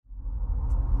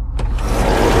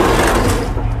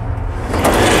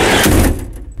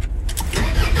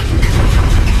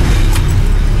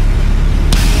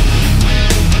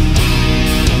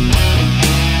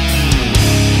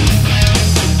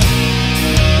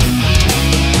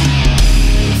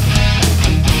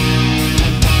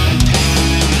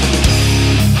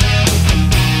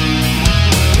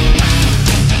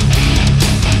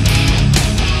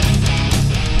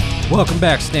Welcome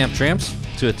back, Stamp Tramps,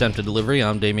 to Attempted Delivery.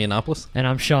 I'm Damianopoulos. And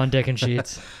I'm Sean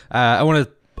Dickensheets. I want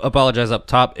to apologize up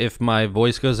top if my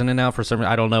voice goes in and out for some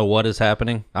reason. I don't know what is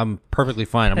happening. I'm perfectly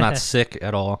fine. I'm not sick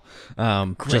at all.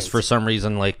 Just for some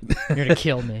reason, like... You're going to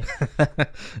kill me.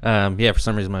 Yeah, for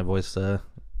some reason my voice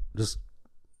just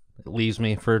leaves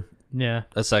me for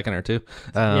a second or two.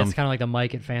 Yeah, it's kind of like the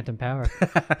mic at Phantom Power.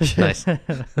 Nice.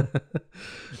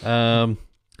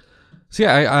 So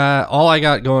yeah, all I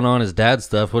got going on is dad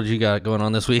stuff. What did you got going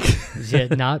on this week? Yeah,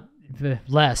 not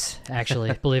less,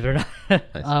 actually, believe it or not.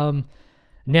 Nice.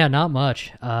 Yeah, not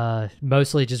much.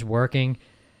 Mostly just working.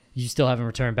 You still haven't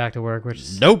returned back to work, which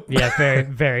is... Nope. Yeah, very,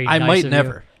 very I nice might of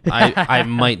never. I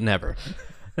might never.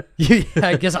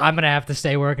 I guess I'm going to have to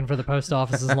stay working for the post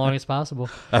office as long as possible.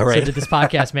 All right. So that this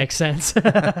podcast makes sense.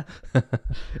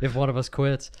 If one of us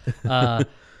quits.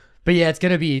 But yeah, it's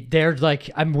going to be, they're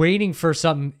like, I'm waiting for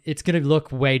something. It's going to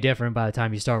look way different by the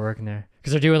time you start working there.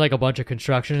 Because they're doing like a bunch of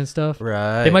construction and stuff.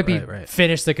 Right. They might be right.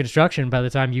 finished the construction by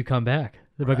the time you come back.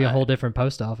 There might be a whole different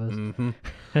post office. Mm-hmm.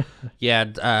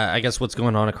 Yeah, I guess what's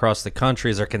going on across the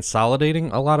country is they're consolidating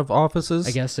a lot of offices.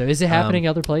 I guess so. Is it happening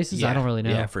other places? Yeah, I don't really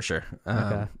know. Yeah, for sure.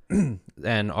 Okay.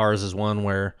 And ours is one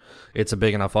where it's a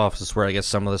big enough office where I guess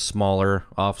some of the smaller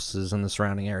offices in the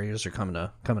surrounding areas are coming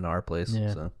to our place.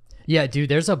 Yeah. So. Yeah, dude,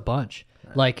 there's a bunch.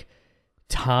 Like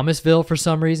Thomasville, for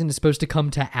some reason, is supposed to come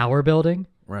to our building.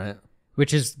 Right.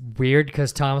 Which is weird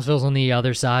because Thomasville's on the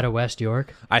other side of West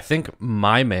York. I think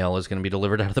my mail is going to be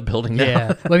delivered out of the building now.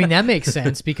 Yeah. Well, I mean, that makes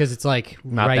sense because it's like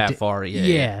Not right that far.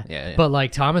 Yeah. But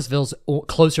like Thomasville's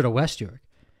closer to West York.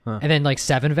 Huh. And then like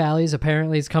Seven Valleys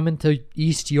apparently is coming to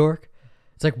East York.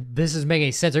 It's like, this is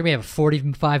making sense. They're going to have a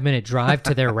 45-minute drive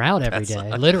to their route every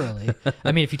day, literally.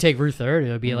 I mean, if you take Route 30,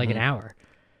 it would be like an hour.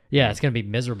 Yeah, it's going to be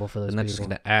miserable for those And that's people. just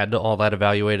going to add to all that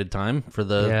evaluated time for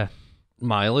the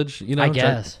mileage, you know? I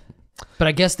guess. But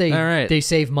I guess they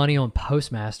save money on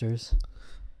postmasters.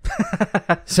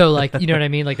 So, like, you know what I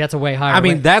mean? Like, that's a way higher. I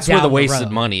mean, that's where the down wasted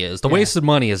road. money is. The wasted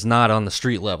money is not on the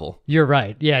street level. You're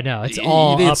right. Yeah, no, it's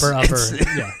all upper. It's-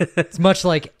 Yeah, it's much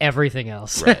like everything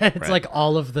else. Right, It's right. like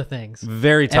all of the things.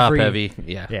 Very top heavy.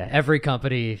 Yeah. Yeah, every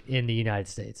company in the United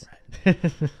States.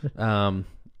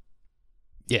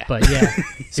 Yeah. But yeah,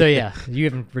 so yeah, you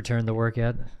haven't returned the work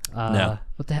yet. No.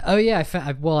 What the? Oh yeah,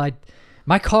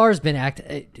 my car's been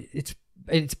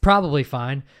It's probably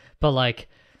fine, but like.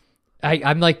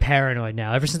 I'm like paranoid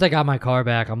now. Ever since I got my car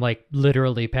back, I'm like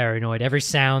literally paranoid. Every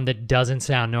sound that doesn't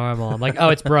sound normal, I'm like, oh,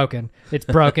 it's broken. It's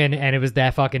broken, and it was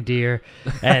that fucking deer,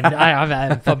 and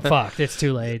I'm fucked. It's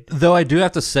too late. Though I do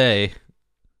have to say,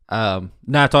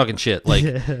 not talking shit, like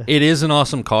it is an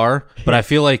awesome car, but I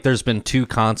feel like there's been two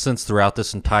constants throughout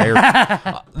this entire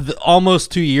almost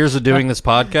 2 years of doing this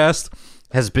podcast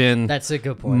has been That's a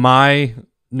good point. my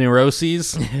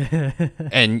neuroses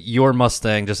and your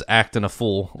Mustang just acting a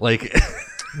fool. Like,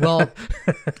 Well,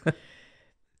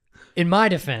 in my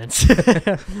defense,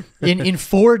 in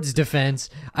Ford's defense,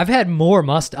 I've had more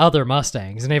other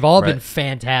Mustangs, and they've all been Right.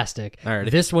 fantastic.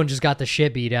 Alrighty. This one just got the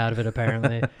shit beat out of it,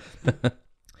 apparently.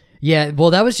 Yeah, well,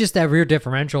 that was just that rear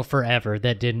differential forever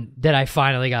that I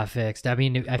finally got fixed. I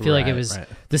mean, I feel like it was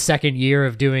the second year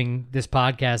of doing this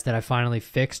podcast that I finally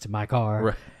fixed my car.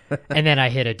 Right. And then I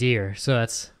hit a deer, so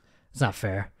it's not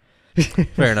fair.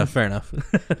 fair enough.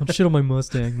 I'm shit on my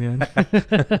Mustang, man.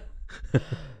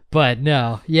 But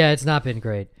no, yeah, it's not been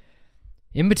great.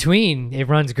 In between, it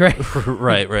runs great.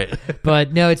 right.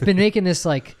 But no, it's been making this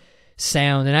like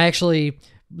sound, and I actually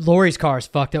Lori's car is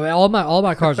fucked up. All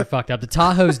my cars are fucked up. The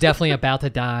Tahoe's definitely about to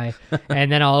die,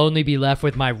 and then I'll only be left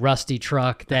with my rusty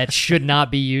truck that should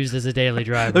not be used as a daily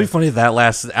driver. It'd be funny if that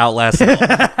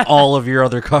outlasted all of your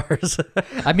other cars.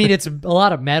 I mean, it's a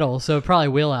lot of metal, so it probably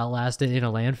will outlast it in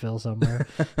a landfill somewhere.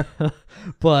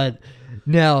 But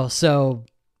no, so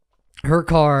her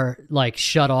car like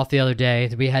shut off the other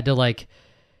day. We had to like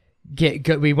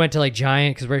we went to like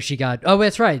Giant because where she got. Oh,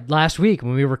 that's right. Last week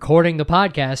when we were recording the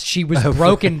podcast, she was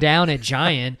broken down at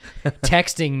Giant,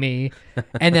 texting me,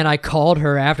 and then I called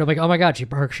her after. I'm like, oh my god, she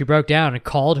broke down, and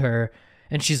called her.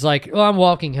 And she's like, oh, I'm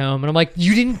walking home. And I'm like,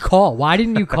 you didn't call. Why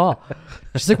didn't you call?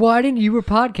 She's like, well, I didn't. You were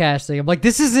podcasting. I'm like,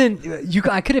 this isn't.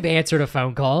 I could have answered a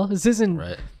phone call. This isn't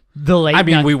the late. I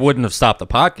mean, night. we wouldn't have stopped the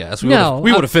podcast.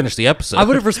 We would have finished the episode. I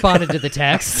would have responded to the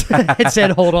text and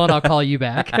said, hold on, I'll call you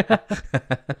back.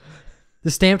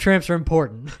 The stamp tramps are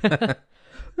important.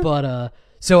 But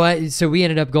so we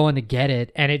ended up going to get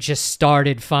it, and it just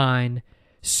started fine.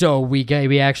 So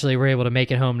we actually were able to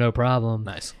make it home no problem.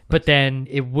 Nice. But then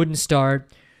it wouldn't start.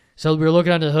 So we were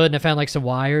looking under the hood, and I found like some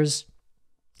wires.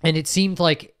 And it seemed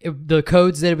like the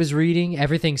codes that it was reading,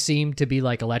 everything seemed to be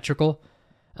like electrical.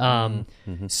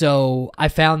 So I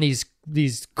found these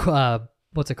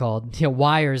what's it called?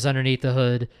 Wires underneath the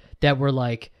hood that were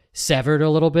like severed a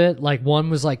little bit. Like one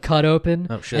was like cut open,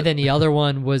 and then the other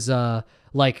one was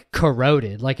like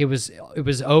corroded. Like it was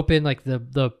open. Like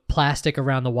the plastic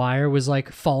around the wire was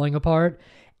like falling apart.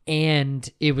 And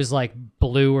it was like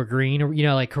blue or green, or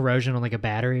like corrosion on like a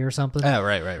battery or something. Oh,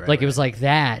 right. Like it was like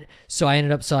that. So I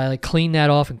like cleaned that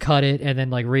off and cut it, and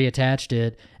then like reattached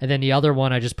it. And then the other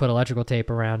one, I just put electrical tape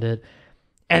around it,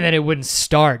 and then it wouldn't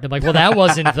start. I'm like, well, that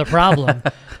wasn't the problem.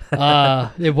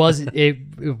 It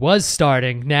was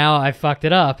starting. Now I fucked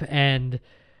it up, and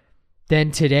then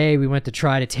today we went to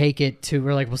try to take it to.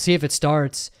 We're like, we'll see if it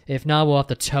starts. If not, we'll have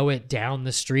to tow it down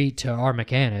the street to our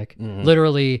mechanic.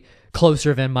 Literally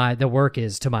closer than the work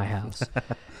is to my house.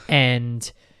 And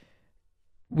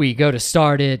we go to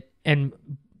start it and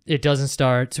it doesn't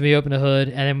start. So we open the hood,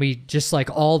 and then we just like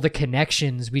all the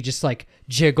connections, we just like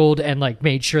jiggled and like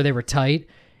made sure they were tight,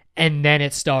 and then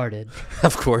it started.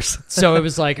 Of course. So it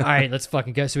was like, all right, let's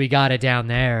fucking go. So we got it down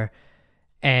there.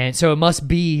 And so it must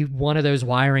be one of those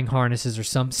wiring harnesses or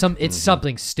it's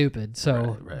something stupid.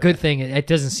 So good thing it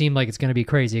doesn't seem like it's going to be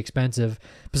crazy expensive,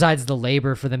 besides the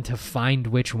labor for them to find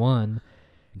which one.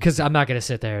 Because I'm not going to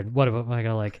sit there and what am I going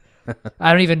to like?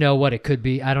 I don't even know what it could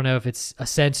be. I don't know if it's a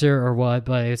sensor or what,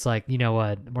 but it's like, you know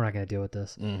what? We're not going to deal with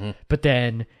this. But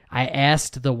then I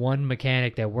asked the one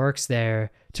mechanic that works there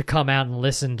to come out and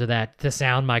listen to the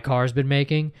sound my car's been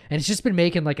making. And it's just been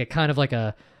making like a kind of like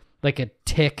a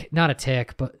tick, not a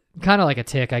tick, but kind of like a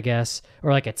tick, I guess,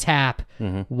 or like a tap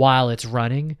while it's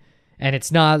running. And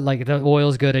it's not like the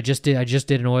oil's good. I just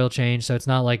did an oil change, so it's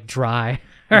not like dry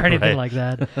or anything like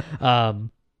that.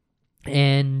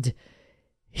 And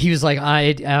he was like,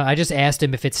 I just asked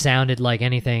him if it sounded like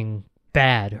anything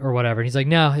bad or whatever. And he's like,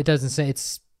 no, it doesn't say.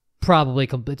 It's probably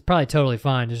totally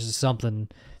fine. There's just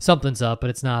something's up, but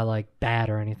it's not like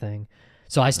bad or anything.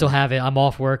 So I still have it. I'm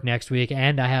off work next week,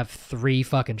 and I have 3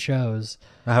 fucking shows.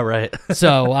 All right.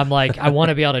 So I'm like, I want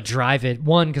to be able to drive it.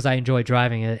 One, because I enjoy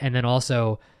driving it, and then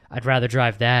also I'd rather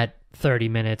drive that 30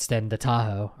 minutes than the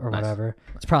Tahoe or whatever.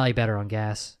 It's probably better on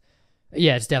gas.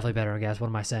 Yeah, it's definitely better on gas. What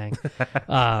am I saying?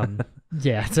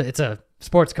 Yeah, it's a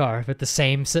sports car with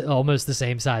almost the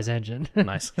same size engine.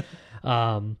 Nice.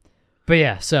 But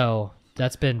yeah, so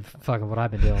that's been fucking what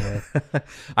I've been dealing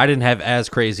with. I didn't have as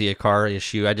crazy a car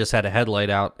issue. I just had a headlight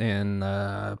out in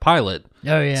Pilot.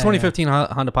 Oh, yeah. It's 2015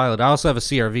 Honda Pilot. I also have a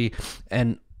CRV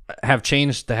and have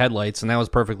changed the headlights, and that was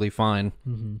perfectly fine.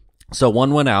 So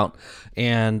one went out,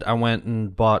 and I went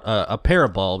and bought a pair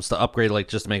of bulbs to upgrade, like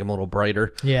just to make them a little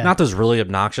brighter. Yeah. Not those really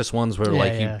obnoxious ones where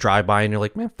you drive by and you're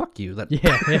like, man, fuck you. That, you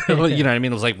know what I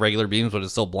mean? It was like regular beams, but it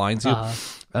still blinds you.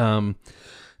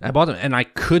 I bought them, and I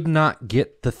could not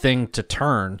get the thing to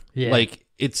turn. Yeah. Like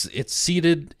it's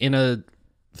seated in a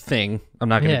thing. I'm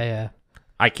not gonna. Yeah.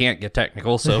 I can't get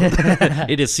technical, so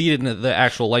it is seated in the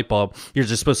actual light bulb. You're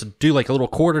just supposed to do like a little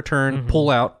quarter turn, pull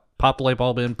out, pop the light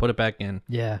bulb in, put it back in.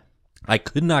 Yeah. I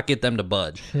could not get them to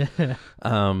budge.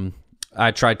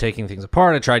 I tried taking things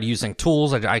apart. I tried using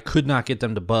tools. I could not get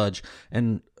them to budge.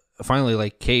 And finally,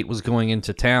 like Kate was going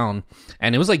into town,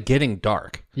 and it was like getting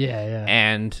dark. Yeah.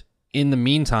 And in the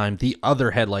meantime, the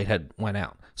other headlight had went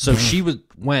out. So she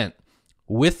went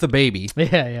with the baby.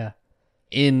 Yeah.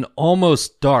 In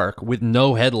almost dark with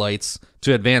no headlights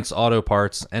to Advanced Auto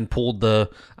Parts and pulled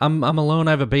I'm alone.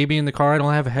 I have a baby in the car. I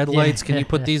don't have headlights. Can you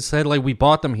put these headlights? We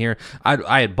bought them here.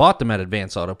 I had bought them at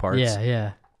Advanced Auto Parts.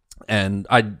 Yeah. And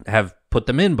I have put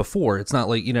them in before. It's not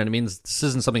like, you know what I mean? This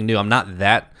isn't something new. I'm not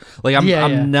that like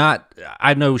I'm not.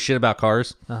 I know shit about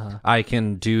cars. I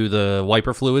can do the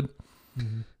wiper fluid.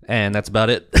 And that's about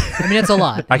it. I mean, it's a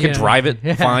lot. I can drive it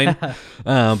fine,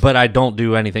 but I don't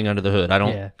do anything under the hood.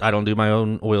 I don't do my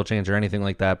own oil change or anything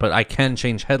like that. But I can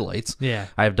change headlights. Yeah,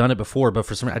 I have done it before, but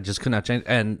for some reason I just could not change.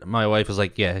 And my wife was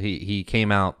like, "Yeah, he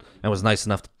came out and was nice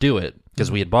enough to do it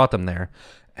because we had bought them there,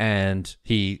 and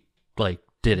he like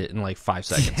did it in like 5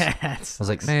 seconds." I was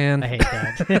like, "Man, I hate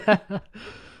that."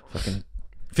 Fucking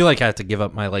feel like I have to give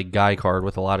up my like guy card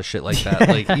with a lot of shit like that.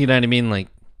 Like, you know what I mean? Like,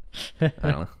 I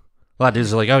don't know. A lot of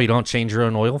dudes are like, oh, you don't change your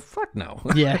own oil? Fuck no.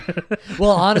 Yeah. Well,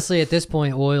 honestly, at this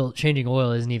point, changing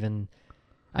oil isn't even,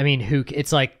 I mean,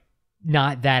 it's like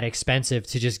not that expensive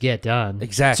to just get done.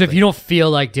 Exactly. So if you don't feel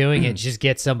like doing it, just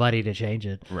get somebody to change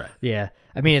it. Right. Yeah.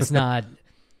 I mean, it's not,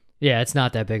 it's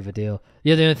not that big of a deal.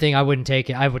 The other thing, I wouldn't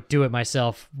take it. I would do it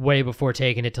myself way before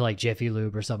taking it to like Jiffy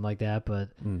Lube or something like that. But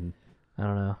I don't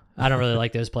know. I don't really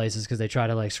like those places because they try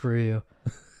to like screw you.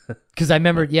 Because I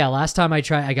remember, last time I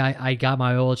got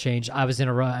my oil changed. I was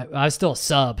I was still a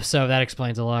sub, so that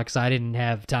explains a lot. Because I didn't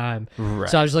have time,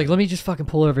 so I was like, let me just fucking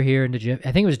pull over here into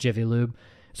I think it was Jiffy Lube,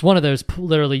 It's one of those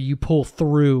literally you pull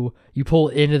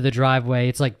into the driveway.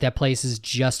 It's like that place is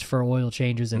just for oil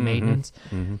changes and maintenance.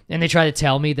 And they try to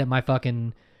tell me that my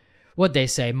fucking, what'd they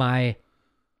say? My,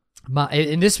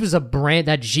 and this was that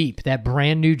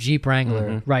brand new Jeep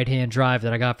Wrangler right-hand drive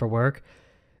that I got for work.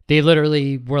 They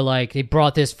literally were like, they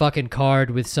brought this fucking card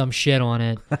with some shit on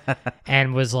it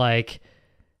and was like,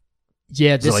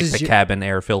 yeah, this like is the cabin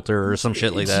air filter or some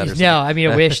shit like that. Or no, I mean,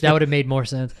 I wish that would have made more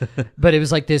sense. But it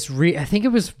was like this, I think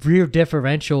it was rear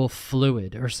differential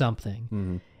fluid or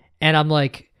something. And I'm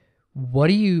like, what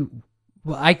do you,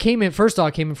 first of all,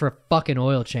 I came in for a fucking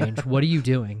oil change. What are you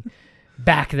doing?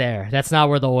 Back there. That's not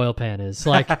where the oil pan is.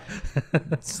 Like,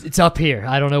 it's up here.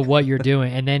 I don't know what you're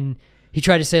doing. And then he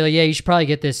tried to say, like, yeah, you should probably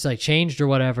get this like changed or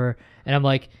whatever. And I'm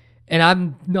like, and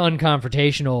I'm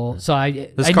unconfrontational, so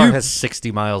this car has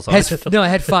 60 miles on it. No, it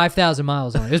had 5,000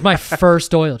 miles on it. It was my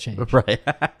first oil change. Right.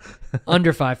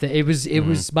 Under 5,000. It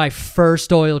was my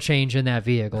first oil change in that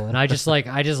vehicle, and I just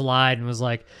lied and was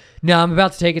like, no, I'm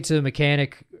about to take it to the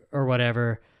mechanic or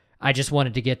whatever. I just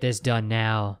wanted to get this done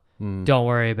now. Don't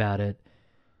worry about it.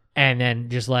 And then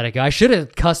just let it go. I should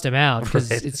have cussed him out because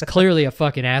it's clearly a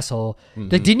fucking asshole.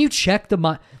 Like, didn't you check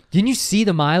didn't you see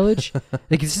the mileage?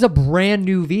 Like, this is a brand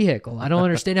new vehicle. I don't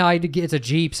understand how it's a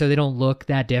Jeep, so they don't look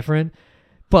that different.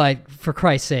 But for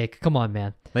Christ's sake, come on,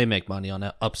 man. They make money on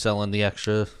that, upselling the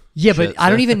extra. Yeah, but I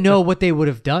don't even know what they would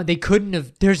have done. They couldn't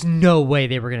have. There's no way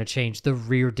they were going to change the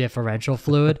rear differential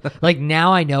fluid. Like,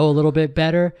 now I know a little bit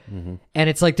better, and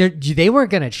it's like they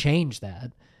weren't going to change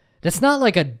that. That's not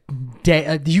like a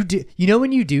day. You know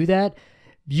when you do that,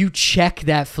 you check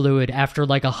that fluid after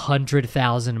like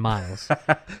 100,000 miles.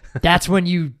 That's when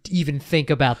you even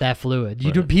think about that fluid.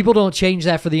 People don't change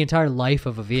that for the entire life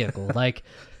of a vehicle. Like,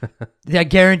 I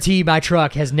guarantee my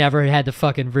truck has never had the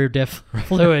fucking rear diff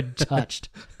fluid touched.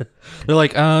 They're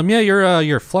like, yeah,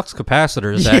 your flux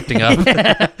capacitor is acting up.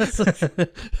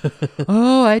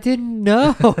 Oh, I didn't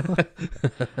know.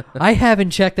 I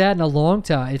haven't checked that in a long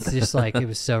time. It's just like, it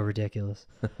was so ridiculous.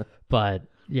 But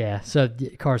yeah, so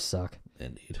cars suck.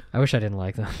 Indeed. I wish I didn't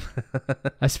like them.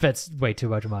 I spent way too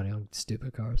much money on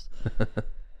stupid cars.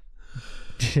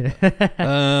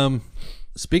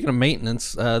 Speaking of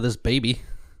maintenance, this baby.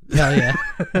 Hell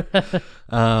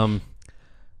yeah.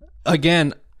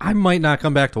 Again, I might not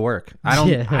come back to work. I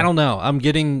don't know. I'm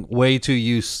getting way too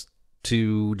used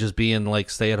to just being like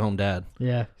stay-at-home dad.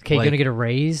 Yeah. Okay, like, gonna get a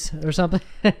raise or something?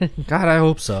 God, I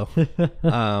hope so.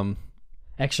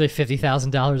 Actually,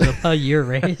 $50,000 a year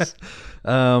raise.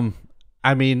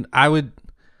 I mean, I would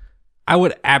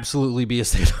absolutely be a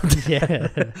stay-at-home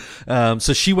dad. Yeah.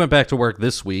 So she went back to work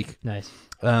this week. Nice.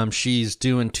 She's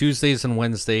doing Tuesdays and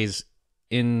Wednesdays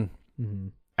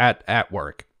at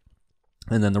work,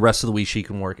 and then the rest of the week she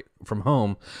can work from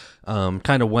home,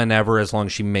 kind of whenever, as long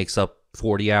as she makes up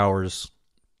 40 hours.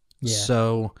 Yeah.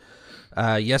 So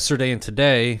yesterday and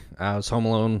today I was home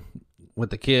alone with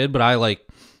the kid, but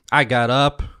I got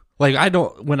up. Like,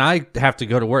 when I have to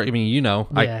go to work, I mean,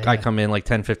 I come in like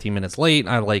 10, 15 minutes late.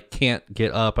 I like can't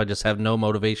get up. I just have no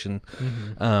motivation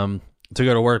to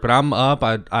go to work, but I'm up.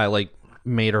 I like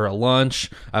made her a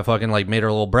lunch. I fucking like made her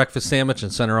a little breakfast sandwich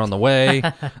and sent her on the way.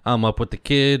 I'm up with the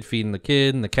kid, feeding the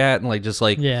kid and the cat, and like, just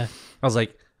like, I was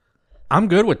like, I'm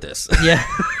good with this. Yeah.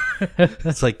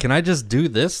 It's like, can I just do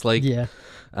this? Like, yeah,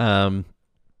 I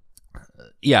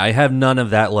have none of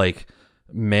that like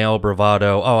male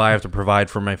bravado. Oh, I have to provide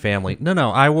for my family.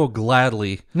 No, I will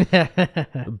gladly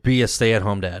be a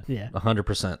stay-at-home dad. Yeah,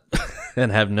 100%,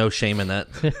 and have no shame in that.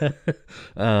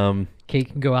 Kate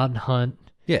can go out and hunt.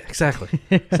 Yeah, exactly.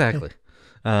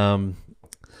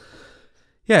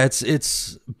 Yeah,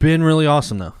 it's been really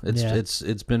awesome though.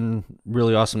 It's been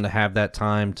really awesome to have that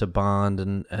time to bond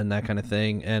and that kind of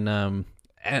thing. And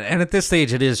at this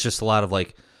stage, it is just a lot of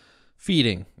like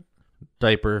feeding,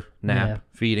 diaper, nap,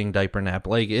 feeding, diaper, nap.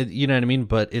 Like, you know what I mean?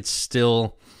 But it's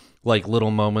still like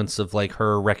little moments of like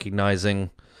her recognizing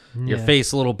your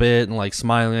face a little bit and like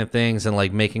smiling at things and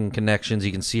like making connections.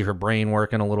 You can see her brain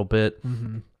working a little bit.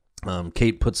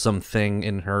 Kate put something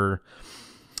in her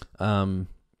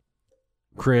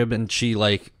crib, and she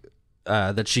like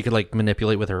that she could like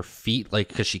manipulate with her feet, like,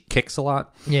 because she kicks a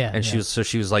lot. And she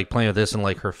was like playing with this, and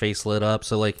like her face lit up.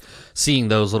 So like seeing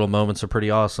those little moments are pretty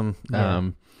awesome.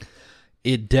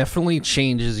 It definitely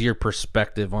changes your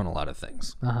perspective on a lot of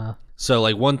things. So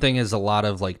like one thing is a lot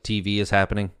of like TV is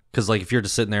happening, because like if you're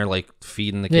just sitting there like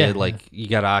feeding the kid, like you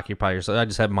got to occupy yourself. I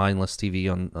just have mindless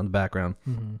TV on the background.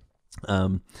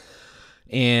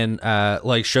 And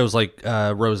like shows like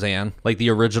Roseanne, like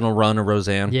the original run of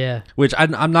Roseanne, which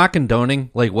I'm not condoning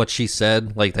like what she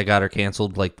said, like they got her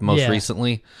canceled like most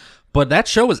recently, But that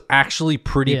show was actually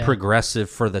pretty Yeah. progressive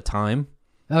for the time.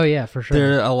 Oh yeah, for sure.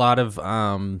 There are a lot of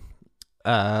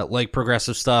like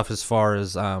progressive stuff as far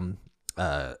as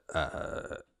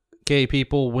gay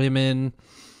people, women,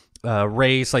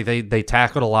 race. Like they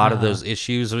tackled a lot of those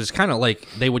issues. It was kind of like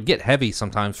they would get heavy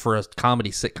sometimes for a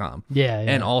comedy sitcom, yeah.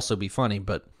 and also be funny.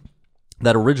 But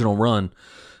that original run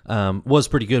was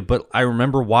pretty good. But I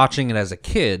remember watching it as a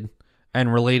kid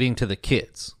and relating to the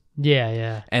kids.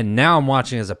 yeah. And now I'm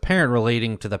watching as a parent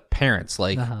relating to the parents.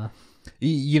 Like,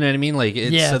 you know what I mean? Like,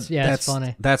 it's, it's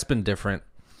funny. That's been different.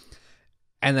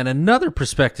 And then another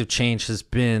perspective change has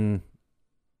been,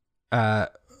 so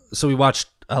we watched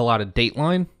a lot of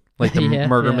Dateline, like the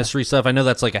murder mystery stuff. I know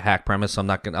that's like a hack premise, so I'm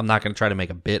not gonna try to make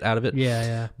a bit out of it.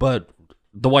 Yeah. But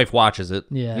the wife watches it.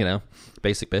 Yeah. You know,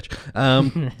 basic bitch.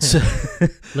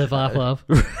 Live off love.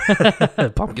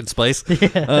 Pumpkin spice.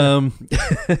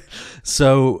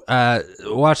 So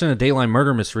watching a Dateline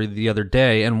murder mystery the other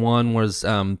day, and one was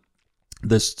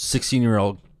this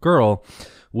 16-year-old girl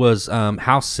was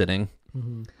house sitting,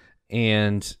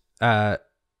 and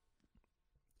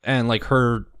like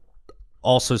her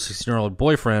also 16-year-old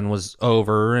boyfriend was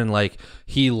over, and like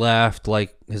he left,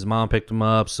 like his mom picked him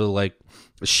up, so like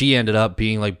she ended up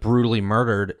being like brutally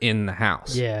murdered in the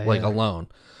house, alone.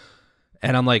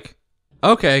 And I'm like,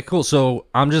 okay, cool. So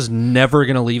I'm just never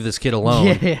gonna leave this kid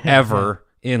alone ever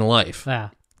in life. Yeah.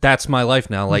 That's my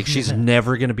life now. Like she's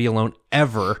never gonna be alone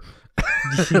ever.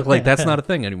 Like that's not a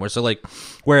thing anymore. So like,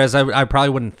 whereas I probably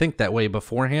wouldn't think that way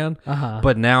beforehand,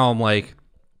 but now I'm like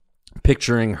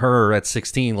picturing her at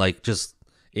 16, like just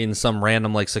in some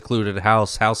random like secluded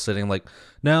house sitting. Like,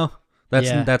 no,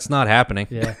 that's not happening.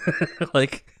 Yeah,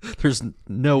 like there's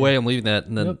no way I'm leaving that.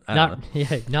 And then not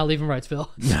leaving Wrightsville.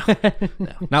 No,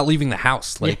 not leaving the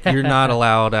house. Like you're not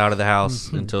allowed out of the house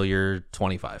until you're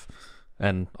 25.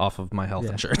 And off of my health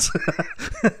insurance.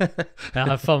 I'll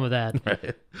have fun with that.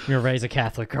 Right. You're gonna raise a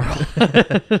Catholic girl.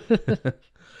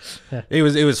 It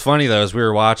was funny though, as we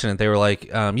were watching it, they were like,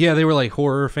 they were like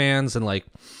horror fans, and like,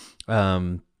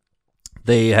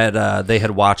 they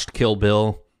had watched Kill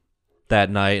Bill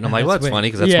that night, and I'm like, well, that's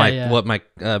funny because that's what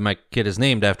my kid is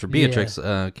named after, Beatrix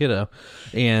Kiddo,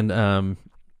 and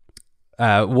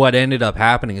what ended up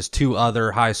happening is two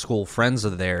other high school friends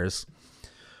of theirs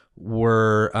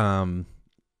were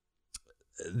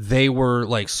they were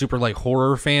like super like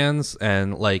horror fans,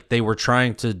 and like they were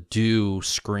trying to do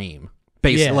Scream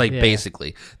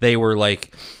basically they were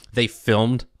like, they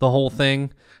filmed the whole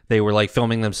thing. They were like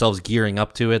filming themselves gearing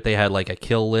up to it. They had like a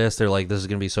kill list. They're like, this is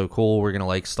gonna be so cool, we're gonna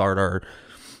like start our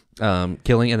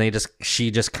killing, and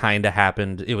she just kind of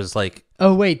happened. It was like,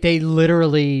 oh wait, they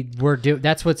literally were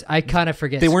that's what's, I kind of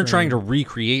forget. They weren't trying to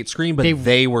recreate Scream, but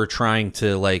they were trying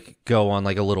to like go on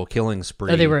like a little killing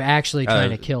spree. Oh, they were actually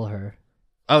trying to kill her.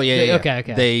 Oh yeah. Okay.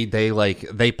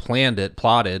 They planned it,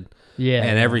 plotted,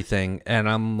 and everything. And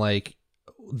I'm like,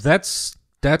 that's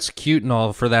cute and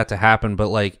all for that to happen, but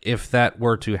like if that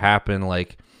were to happen,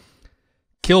 like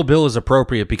Kill Bill is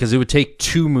appropriate because it would take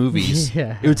 2 movies.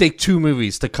 It would take 2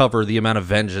 movies to cover the amount of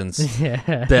vengeance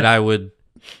that I would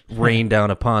rain down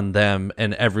upon them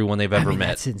and everyone they've ever met.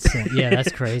 That's insane. Yeah,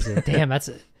 that's crazy. Damn, that's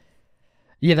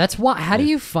why. How do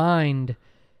you find?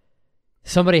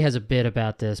 Somebody has a bit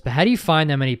about this, but how do you find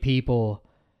that many people?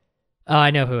 Oh,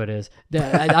 I know who it is.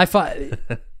 I find.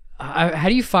 How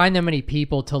do you find that many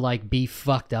people to like be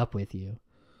fucked up with you?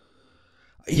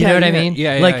 You know what I mean?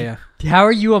 Yeah. How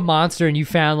are you a monster and you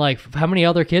found like, how many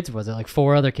other kids was it? Like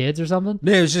 4 other kids or something?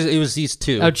 No, it was these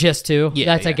 2. Oh, just 2? Yeah.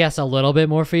 That's, I guess, a little bit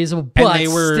more feasible. But and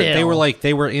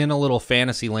they were in a little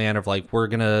fantasy land of like, we're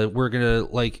gonna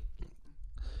like,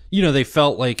 you know, they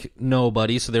felt like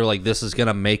nobody, so they were like, this is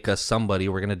gonna make us somebody.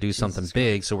 We're gonna do something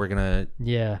big, so we're gonna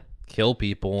kill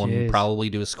people and probably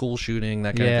do a school shooting,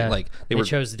 that kind of thing. Like they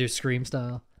chose to do Scream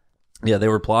style. Yeah, they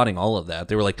were plotting all of that.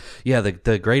 They were like, yeah,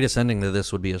 the greatest ending to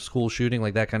this would be a school shooting,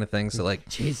 like that kind of thing. So like,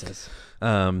 Jesus.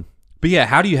 But yeah,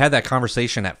 how do you have that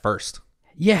conversation at first?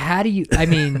 Yeah, how do you? I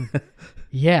mean,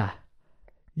 yeah.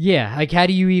 Like, how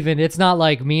do you even? It's not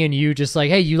like me and you just like,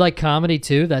 hey, you like comedy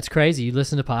too? That's crazy. You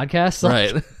listen to podcasts,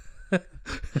 like, right?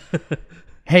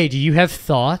 Hey, do you have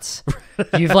thoughts?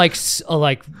 Do you have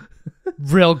like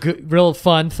real good, real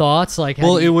fun thoughts? Like,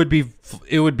 well, it would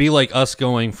be like us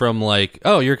going from like,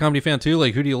 oh, you're a comedy fan too,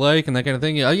 like who do you like, and that kind of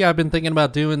thing. Yeah, I've been thinking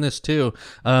about doing this too.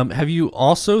 Have you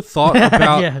also thought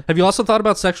about have you also thought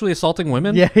about sexually assaulting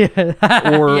women? Yeah.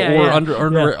 or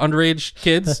underage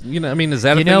kids? You know, I mean, is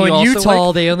that a thing in you also Utah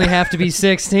like? they only have to be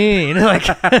 16. Like,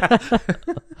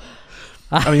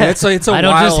 I mean, it's a I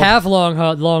don't wild, just have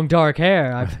long dark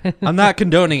hair. I'm not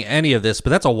condoning any of this, but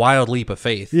that's a wild leap of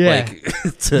faith. Yeah.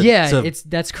 Like,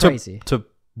 that's crazy. To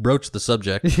broach the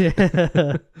subject.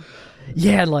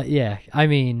 Yeah, like I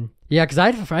mean, yeah, because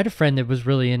I had a friend that was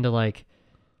really into like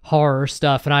horror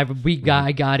stuff, and I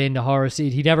got into horror. See,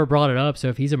 he never brought it up, so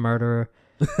if he's a murderer,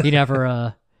 he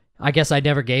never. I guess I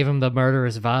never gave him the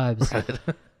murderous vibes.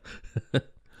 Right.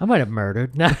 I might have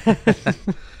murdered.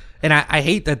 And I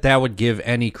hate that would give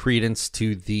any credence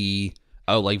to the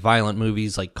like violent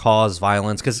movies, like cause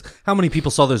violence, because how many people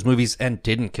saw those movies and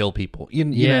didn't kill people? You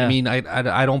know what I mean?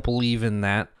 I don't believe in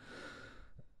that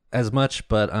as much,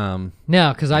 but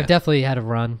no, because I've definitely had a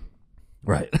run.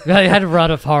 Right. I had a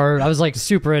run of horror. I was like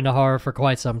super into horror for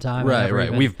quite some time.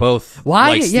 Right. We've both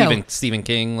Stephen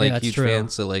King, like huge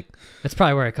fans. So like that's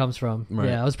probably where it comes from. Right.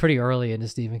 Yeah, I was pretty early into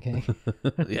Stephen King.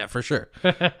 Yeah, for sure.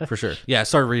 Yeah, I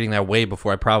started reading that way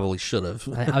before I probably should have.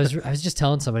 I was just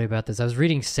telling somebody about this. I was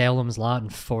reading Salem's Lot in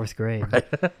 4th grade. Right.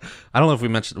 I don't know if we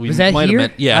mentioned. Was that here?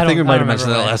 I think we might have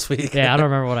mentioned that last week. Yeah, I don't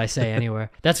remember what I say anywhere.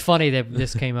 That's funny that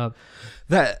this came up.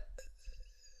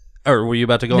 Or were you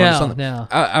about to go on to something? No.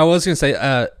 I was going to say,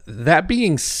 that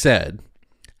being said,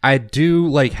 I do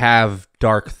like have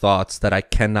dark thoughts that I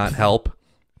cannot help.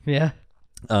 Yeah.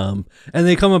 And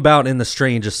they come about in the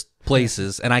strangest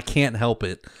places, and I can't help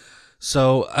it.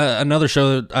 So another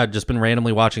show that I've just been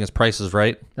randomly watching is Price is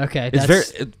Right. Okay.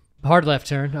 That's hard left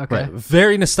turn. Okay. Right.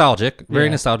 Very nostalgic. Very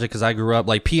nostalgic because I grew up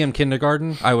like PM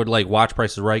kindergarten. I would like watch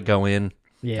Price is Right, go in.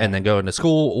 Yeah. And then go into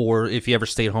school, or if you ever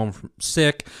stayed home from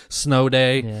sick, snow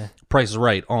day, Price is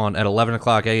Right on at 11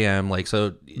 o'clock a.m. Like,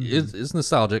 so it's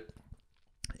nostalgic.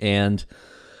 And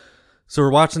so we're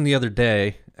watching the other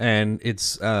day, and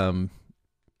it's so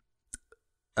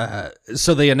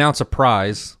they announce a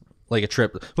prize, like a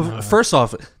trip. First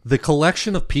off, the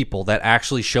collection of people that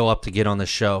actually show up to get on the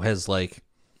show has like,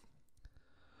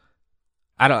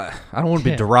 I don't want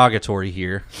to be derogatory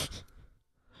here.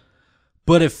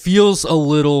 But it feels a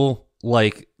little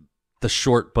like the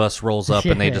short bus rolls up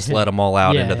and they just let them all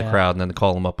out into the crowd and then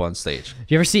call them up on stage.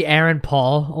 Do you ever see Aaron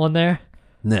Paul on there?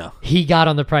 No. He got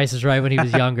on The Price is Right when he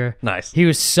was younger. Nice. He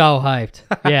was so hyped.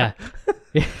 Yeah.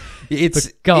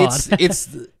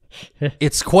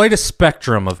 It's quite a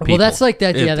spectrum of people. Well, that's like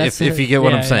that. Yeah, that's if you get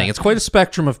what I'm saying. It's quite a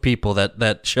spectrum of people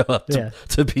that show up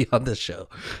to be on this show.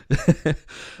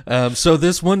 So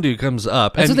this one dude comes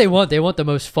up. That's what they want. They want the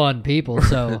most fun people.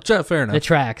 So fair enough. It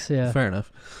tracks. Yeah, fair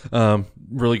enough.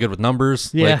 Really good with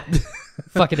numbers. Yeah.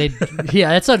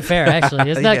 That's unfair, actually.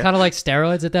 Isn't that kind of like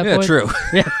steroids at that point? Yeah, true.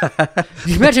 Yeah. Can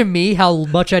you imagine me, how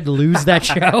much I'd lose that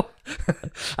show?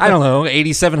 I don't know,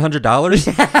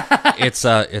 $8,700?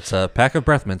 It's a pack of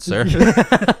breath mints, sir.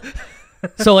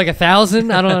 So like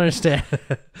 1,000? I don't understand.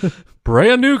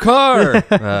 Brand new car. I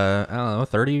don't know,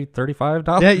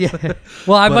 $35? Yeah.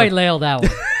 Well, I might nail that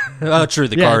one. Oh, true,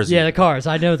 the cars. Yeah, the cars.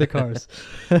 I know the cars.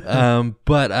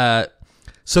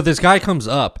 So this guy comes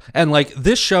up, and like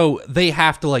this show, they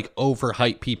have to like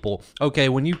overhype people. Okay,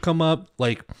 when you come up,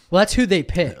 like, well, that's who they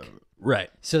pick, right?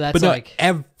 So that's but like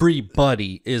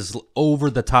everybody is over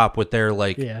the top with their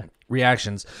like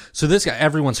reactions. So this guy,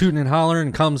 everyone's hooting and hollering,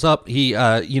 and comes up. He,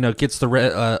 gets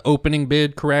the opening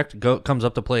bid correct. Comes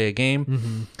up to play a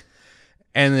game,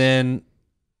 and then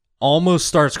almost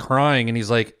starts crying. And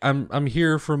he's like, "I'm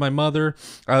here for my mother.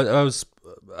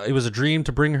 It was a dream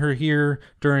to bring her here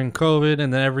during COVID,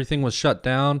 and then everything was shut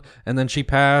down, and then she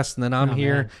passed, and then I'm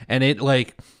here." Man. And it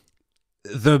like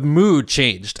the mood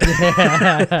changed. The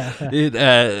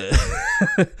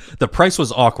price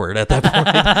was awkward at that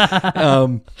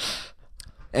point.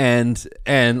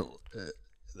 And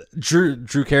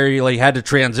Drew Carey like had to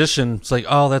transition. It's like,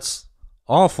 oh, that's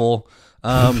awful.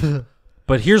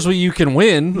 But here's what you can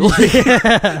win.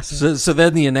 So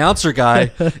then the announcer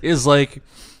guy is like,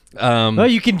 well,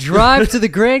 you can drive to the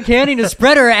Grand Canyon to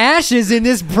spread her ashes in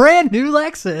this brand new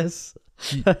Lexus.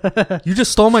 You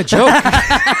just stole my joke.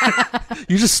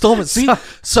 You just stole it. See,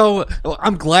 so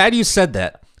I'm glad you said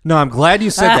that. No, I'm glad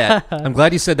you said that. I'm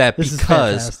glad you said that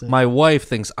because my wife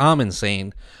thinks I'm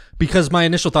insane. Because my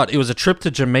initial thought, it was a trip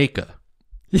to Jamaica.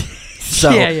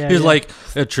 So he's like,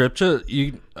 a trip to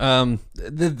you.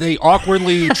 They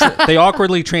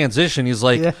awkwardly transition. He's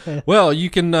like, well, you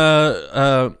can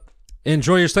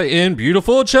enjoy your stay in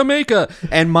beautiful Jamaica.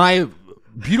 And my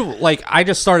beautiful, like, I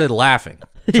just started laughing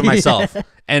to myself.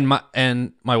 And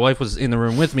my wife was in the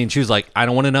room with me, and she was like, I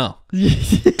don't want to know.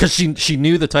 Because she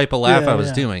knew the type of laugh I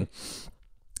was doing.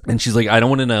 And she's like, I don't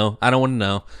want to know. I don't want to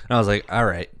know. And I was like, all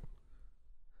right.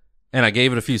 And I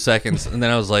gave it a few seconds, and then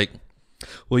I was like,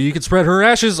 Well, you can spread her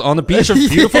ashes on the beach of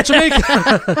beautiful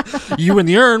Jamaica. You and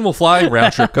the urn will fly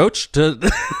round trip coach to,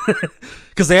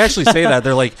 because they actually say that.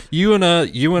 They're like, you and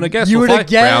a guest You will and a fly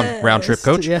guest. round trip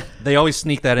coach. Yeah. They always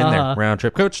sneak that in there, round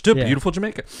trip coach to Yeah. beautiful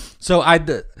Jamaica. So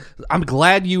I'm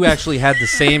glad you actually had the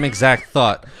same exact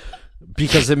thought,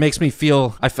 because it makes me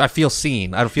feel I feel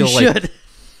seen. I feel You like should.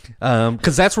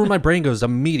 because that's where my brain goes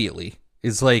immediately.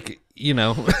 It's like,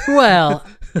 Well,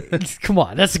 come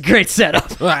on. That's a great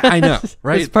setup. I know,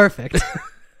 right? It's perfect.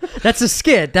 That's a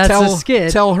skit. That's a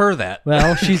skit. Tell her that.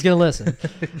 Well, she's gonna listen.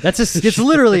 It's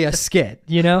literally a skit,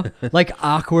 like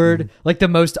awkward, like the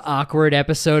most awkward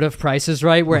episode of Price is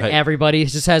Right, where Right. everybody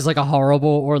just has like a horrible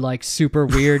or like super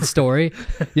weird story.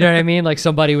 You know what I mean? Like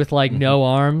somebody with like no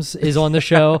arms is on the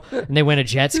show and they win a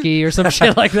jet ski or some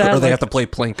shit like that. Or they Like, have to play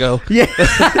Plinko. yeah,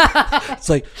 It's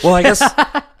like, well,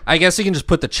 I guess you can just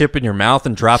put the chip in your mouth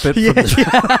and drop it. From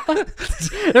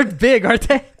the, they're big, aren't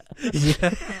they?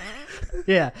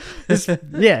 Yeah. This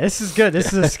is good.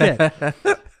 This is a skit.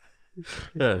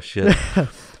 oh shit.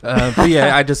 But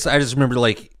yeah, I just remember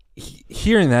like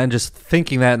hearing that and just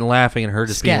thinking that and laughing, and her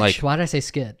just being Sketch. like, Why did I say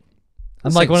skit?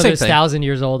 I'm Same- like one of same those thing. 1,000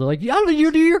 years old. They're like,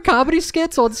 you do your comedy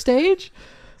skits on stage?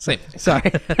 same.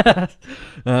 Sorry. But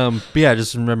yeah, I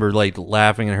just remember like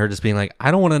laughing and her just being like,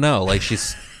 I don't want to know. Like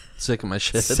she's sick of my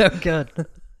shit. So good.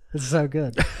 It's so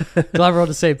good. Glad we're on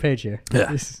the same page here.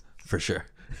 Yeah, for sure.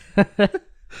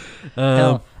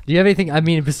 Hell, do you have anything? I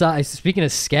mean, besides speaking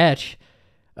of sketch,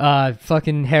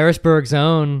 fucking Harrisburg's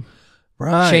own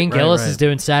Right. Shane Gillis is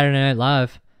doing Saturday Night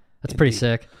Live. That's pretty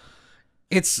sick.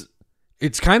 It's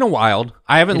kind of wild.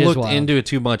 I haven't It is looked wild. into it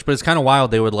too much, but it's kind of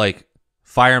wild. They would like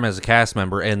fire him as a cast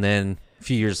member, and then a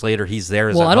few years later, he's there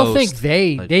as a Well, I don't think host.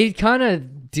 they kind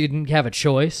of didn't have a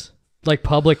choice. Like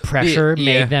public pressure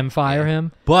Yeah. made them fire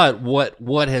him But what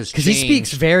has changed? because he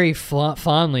speaks very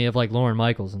fondly of like Lorne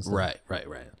Michaels and stuff. right.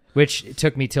 Which it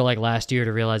took me till like last year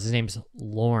to realize his name's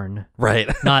Lorne, Right.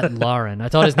 not Lauren. I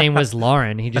thought his name was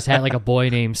Lauren. He just had like a boy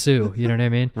named Sue. You know what I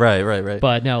mean? Right.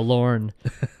 But no, Lorne.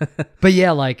 But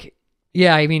yeah,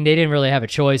 I mean, they didn't really have a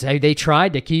choice. They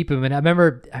tried to keep him, and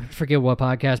I forget what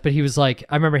podcast, but he was like,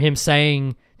 I remember him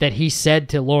saying that he said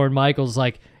to Lorne Michaels,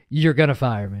 like, "You're gonna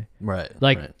fire me," Right.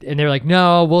 like, right. and they're like,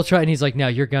 "No, we'll try," and he's like, "No,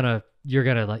 you're gonna,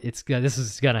 like, this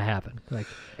is gonna happen." Like,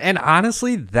 And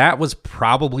honestly, that was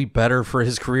probably better for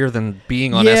his career than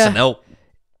being on Yeah. SNL.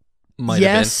 Might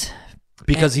yes, have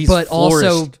been. Because he's but also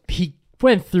flourished. he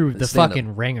went through the Stand-up.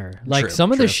 fucking ringer. Like True,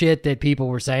 some of the true. shit that people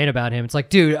were saying about him, it's like,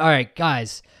 dude, all right,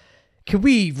 guys, can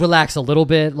we relax a little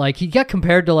bit? Like he got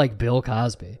compared to like Bill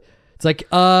Cosby. It's like,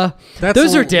 That's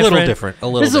those a are different. little different. A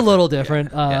little This is a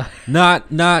different. little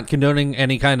different. Not condoning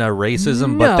any kind of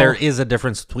racism, No. but there is a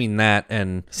difference between that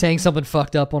and Saying something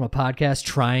fucked up on a podcast,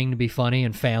 trying to be funny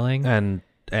and failing,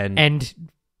 and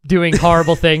doing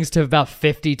horrible things to about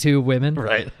 52 women.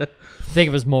 right. I think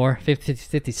it was more,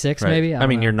 56 maybe. I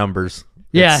mean, don't your know. numbers.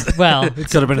 Yeah, well,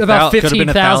 it's Could have been about could have been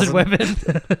 15,000 1,000.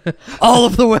 women. All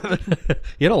of the women.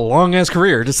 You had a long ass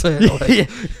career. Just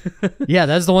Yeah,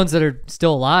 that's the ones that are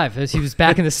still alive. As he was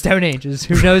back in the Stone Ages.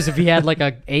 Who knows if he had like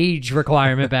a age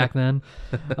requirement back then?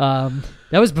 That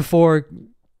was before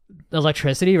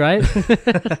electricity, right?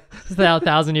 It's about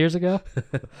 1,000 years ago.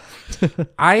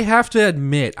 I have to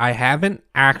admit, I haven't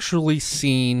actually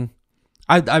seen.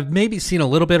 I've maybe seen a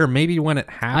little bit, or maybe when it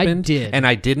happened, did. and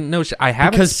I didn't know. I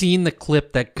haven't Because- seen the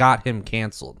clip that got him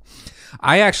canceled.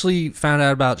 I actually found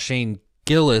out about Shane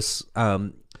Gillis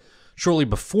shortly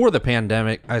before the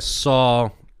pandemic. I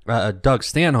saw Doug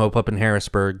Stanhope up in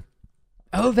Harrisburg,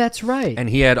 Oh, that's right. and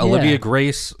he had Yeah. Olivia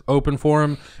Grace open for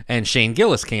him, and Shane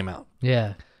Gillis came out.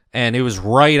 Yeah. And it was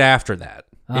right after that.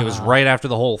 It was Uh-huh. right after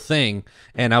the whole thing.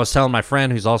 And I was telling my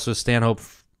friend who's also a Stanhope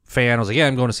fan, I was like, yeah,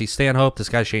 I'm going to see Stanhope. This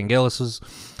guy Shane Gillis is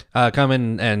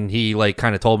coming. And he like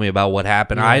kind of told me about what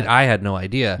happened. Yeah. I had no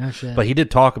idea. Oh, shit. But he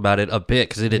did talk about it a bit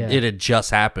because it Yeah. had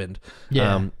just happened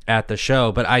Yeah. at the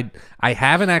show. But I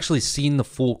haven't actually seen the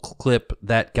full clip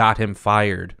that got him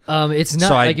fired. It's not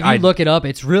So like if you I- look it up,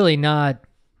 it's really not.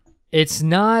 It's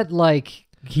not like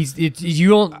you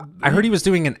don't. I heard he was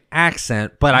doing an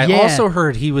accent, but I Yeah. also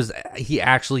heard he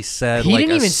actually said He like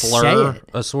didn't a even slur, say it.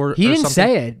 a slur. He or didn't something.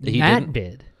 say it. He Matt didn't?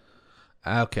 did.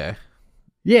 Okay.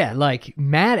 Yeah, like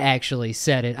Matt actually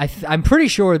said it. I'm pretty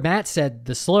sure Matt said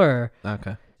the slur.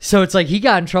 Okay. So it's like he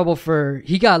got in trouble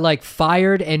he got like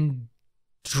fired and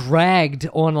dragged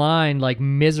online like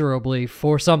miserably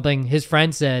for something his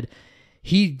friend said.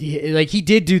 He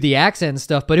did do the accent and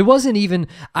stuff, but it wasn't even.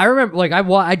 I remember like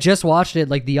I just watched it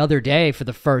like the other day for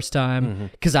the first time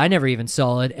because I never even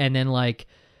saw it, and then like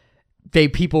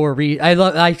people were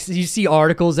you see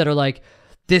articles that are like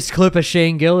this clip of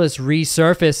Shane Gillis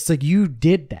resurfaced. It's like, you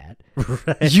did that.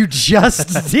 Right. You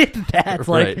just did that.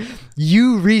 Like, Right.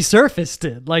 you resurfaced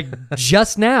it, like,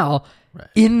 just now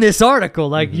in this article.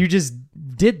 Like, you just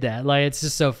did that. Like, it's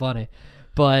just so funny.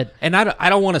 But And I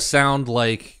don't want to sound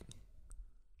like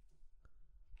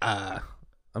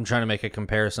I'm trying to make a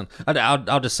comparison.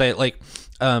 I'll just say it like,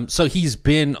 so he's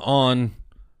been on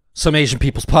some Asian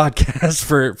people's podcasts,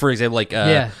 for example, like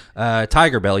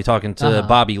Tiger Belly talking to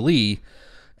Bobby Lee,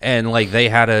 and like they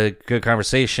had a good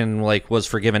conversation, like was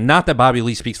forgiven. Not that Bobby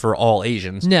Lee speaks for all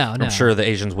Asians. No. I'm sure the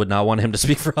Asians would not want him to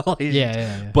speak for all Asians.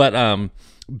 Yeah. But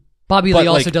Bobby but, Lee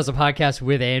also like- does a podcast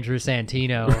with Andrew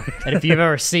Santino, and if you've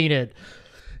ever seen it,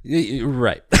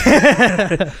 right.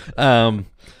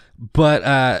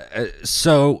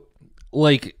 So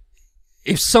like,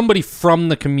 if somebody from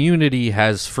the community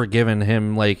has forgiven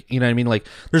him, like, you know what I mean? Like,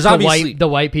 there's obviously the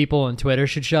white people on Twitter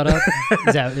should shut up.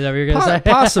 Is that what you're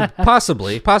gonna say?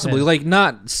 possibly, Yeah. like,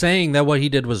 not saying that what he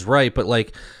did was right, but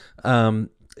like,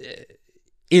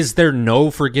 is there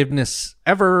no forgiveness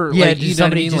ever? Yeah, like, you know what I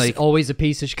somebody mean? just Like, always a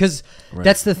piece of shit. Because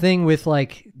that's the thing with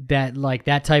like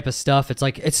that type of stuff. It's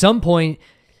like at some point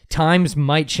times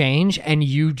might change, and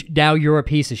you're a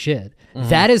piece of shit.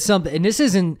 That is something, and this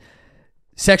isn't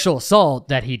sexual assault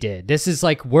that he did. This is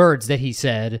like words that he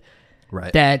said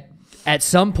right. that at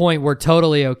some point were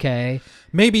totally okay.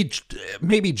 Maybe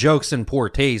jokes in poor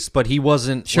taste, but he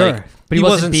wasn't Sure. like, But he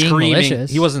wasn't being screaming.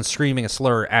 malicious. He wasn't screaming a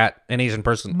slur at an Asian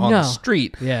person on the No.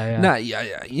 street. Yeah. Not,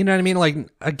 you know what I mean? Like,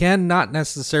 again, not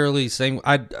necessarily saying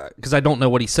because I don't know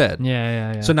what he said.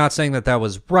 Yeah. So not saying that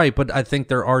was right, but I think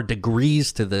there are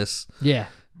degrees to this. Yeah.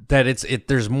 That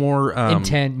there's more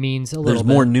Intent means a little there's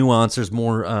bit. more nuance. There's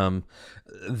more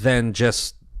than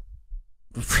just,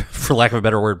 for lack of a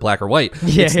better word, black or white.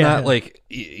 Yeah, It's yeah, not yeah. like,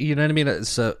 you know what I mean.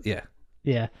 So yeah.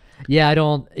 Yeah, I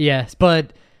don't. Yes,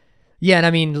 but yeah, and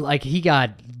I mean, like he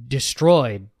got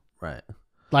destroyed Right.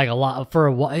 like a lot for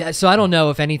a while. So I don't know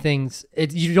if anything's.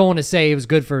 You don't want to say it was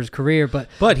good for his career, but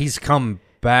But he's come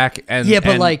back and yeah, but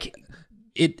and like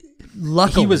it.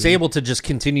 luckily He was able to just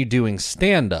continue doing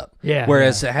stand up. Yeah,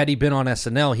 Whereas had he been on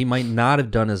SNL, he might not have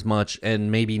done as much,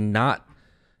 and maybe not.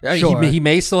 Sure. He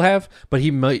may still have, but he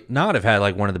might not have had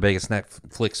like one of the biggest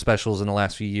Netflix specials in the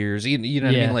last few years. You know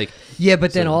what I mean? Like, yeah,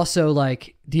 but then also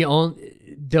like the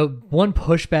one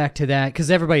pushback to that,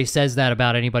 because everybody says that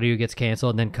about anybody who gets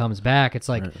canceled and then comes back. It's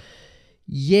like,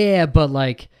 yeah, but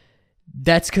like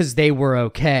that's because they were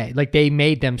okay. Like they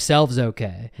made themselves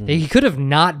okay. He could have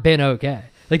not been okay.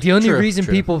 Like the only True, reason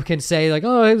true. people can say like,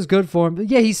 oh, it was good for him. But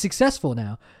yeah, he's successful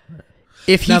now.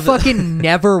 If he Now the- fucking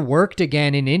never worked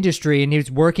again in industry and he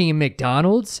was working in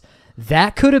McDonald's,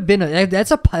 that could have been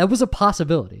that was a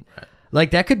possibility. Like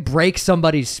that could break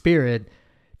somebody's spirit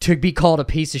to be called a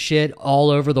piece of shit all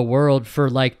over the world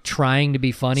for like trying to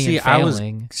be funny and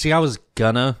failing. I was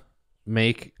gonna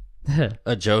make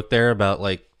a joke there about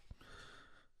like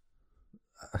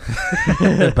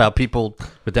about people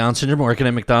with Down syndrome working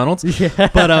at McDonald's.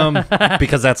 But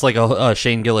because that's like a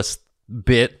Shane Gillis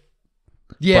bit.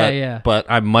 Yeah. But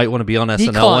I might want to be on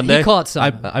SNL caught- one day. he caught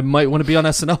some. I might want to be on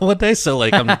SNL one day, so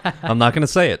like I'm not going to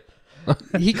say it.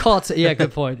 He caught. Yeah,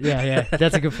 good point. Yeah.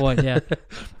 That's a good point. Yeah.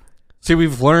 See,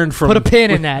 we've learned from Put a pin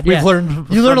in that. We've Yeah. learned.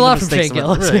 You learn a the lot from mistakes Shane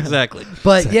of it. Gillis. Right, exactly.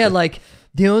 But yeah, like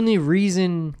the only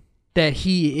reason that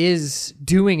he is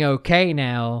doing okay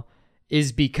now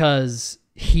is because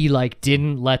he like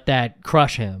didn't let that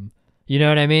crush him. You know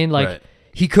what I mean? Like Right.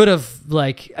 he could have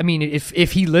like, I mean, if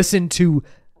he listened to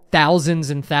thousands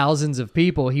and thousands of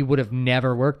people, he would have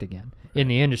never worked again in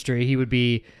the industry. He would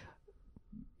be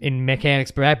in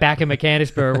Mechanicsburg, back in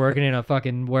Mechanicsburg, working in a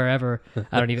fucking wherever.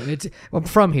 I don't even. I'm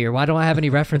from here. Why don't I have any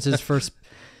references for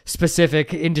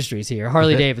specific industries here?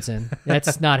 Harley Davidson.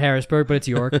 That's not Harrisburg, but it's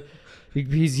York. He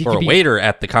Or could a be- waiter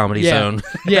at the Comedy Yeah. Zone.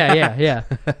 Yeah.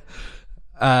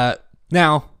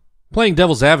 Now, playing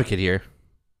devil's advocate here,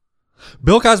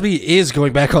 Bill Cosby is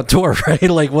going back on tour, right?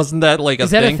 Like, wasn't that like a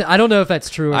Is that thing? I don't know if that's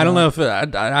true. Or I don't not. know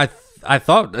if I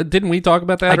thought, didn't we talk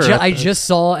about that? I just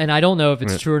saw, and I don't know if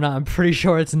it's true or not. I'm pretty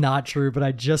sure it's not true, but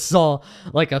I just saw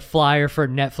like a flyer for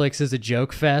Netflix as a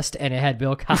joke fest, and it had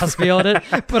Bill Cosby on it.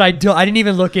 But I didn't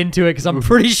even look into it because I'm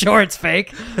pretty sure it's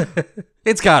fake.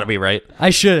 It's got to be right. I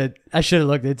should have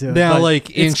looked into it. Now, but like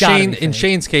in it's gotta be in fake.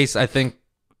 Shane's case, I think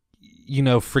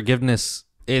forgiveness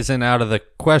isn't out of the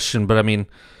question. But I mean,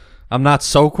 I'm not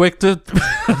so quick to.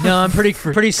 No, I'm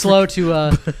pretty slow to.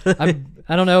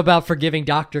 I don't know about forgiving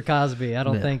Dr. Cosby. I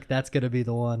don't think that's gonna be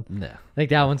the one. No. I think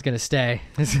that one's gonna stay.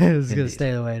 It's gonna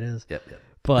stay the way it is. Yep.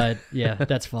 But yeah,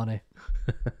 that's funny.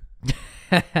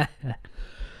 What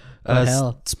the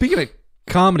hell? Speaking of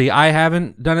comedy, I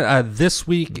haven't done it this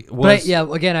week. But yeah,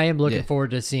 again, I am looking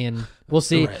forward to seeing. We'll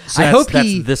see. Right. So I hope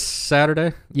that's this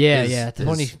Saturday. Yeah,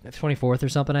 24th or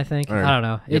something. I think. Right. I don't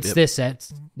know. It's this set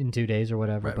in 2 days or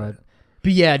whatever.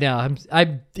 But yeah, no,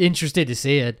 I'm interested to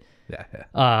see it. Yeah.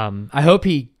 I hope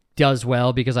he does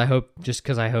well because I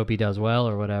hope he does well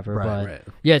or whatever. But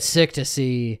yeah, it's sick to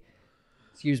see.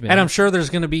 Excuse me. And I'm sure there's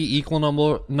going to be equal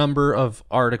number of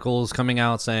articles coming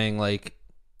out saying like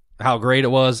how great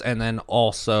it was, and then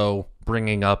also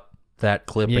bringing up that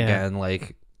clip again.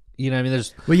 Like, you know what I mean?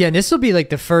 There's Well, yeah, and this will be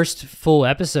like the first full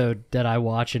episode that I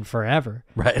watch in forever.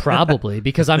 Right. Probably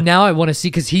because I want to see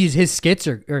because his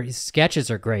sketches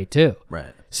are great too.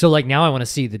 right. So like now I want to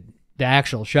see the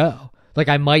actual show. Like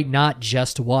I might not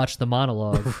just watch the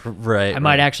monologue. Right. I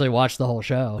might actually watch the whole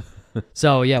show.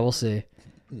 So yeah, we'll see.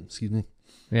 Excuse me.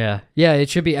 Yeah, it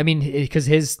should be. I mean, because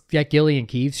that Gillian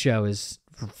Keefe show is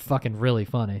fucking really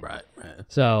funny. Right.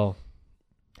 So,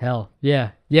 hell,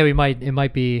 yeah. It might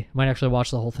actually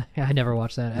watch the whole thing. I never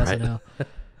watched that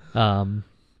SNL.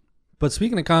 But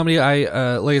speaking of comedy,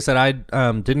 I like I said, I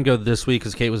didn't go this week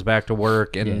because Kate was back to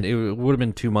work, and it would have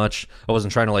been too much. I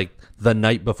wasn't trying to like the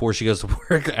night before she goes to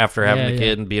work after having the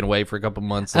kid and being away for a couple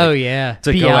months. Like,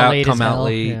 to go out, come out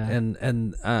late,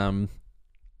 and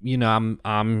you know,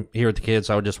 I'm here with the kids,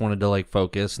 so I just wanted to like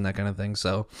focus and that kind of thing.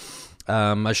 So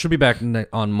I should be back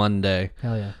on Monday.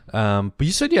 Hell yeah. But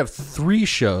you said you have 3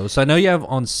 shows. I know you have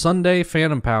on Sunday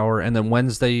Phantom Power, and then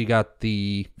Wednesday you got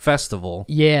the festival.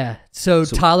 Yeah. So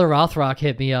Tyler Rothrock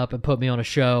hit me up and put me on a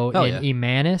show in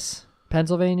Emmaus,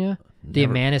 Pennsylvania. The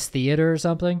Emmaus Theater or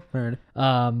something. Right.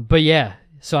 But yeah.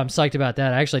 So I'm psyched about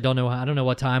that. I actually don't know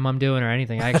what time I'm doing or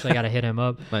anything. I actually got to hit him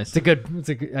up. Nice.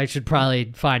 I should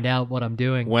probably find out what I'm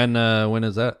doing. When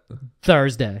is that?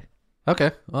 Thursday.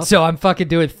 Okay. Awesome. So I'm fucking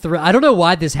doing 3. I don't know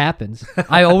why this happens.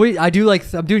 I'm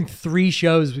doing 3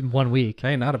 shows in 1 week.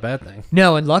 Hey, not a bad thing.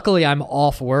 No, and luckily I'm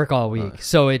off work all week.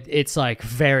 So it's like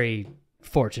very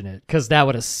fortunate because that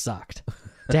would have sucked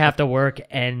to have to work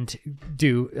and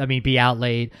be out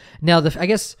late. Now, I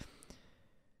guess...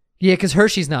 Yeah, because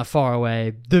Hershey's not far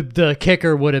away. The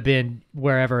kicker would have been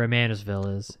wherever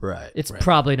Emmanuelsville is. Right. It's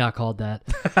probably not called that.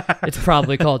 It's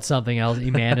probably called something else.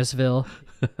 Emmanuelsville.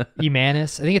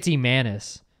 Emmaus. I think it's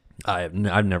Emmaus. I've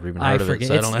never even heard of it.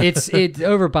 So I don't know. It's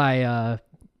over by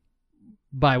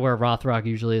where Rothrock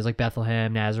usually is, like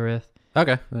Bethlehem, Nazareth.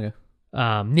 Okay.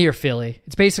 Near Philly.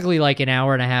 It's basically like an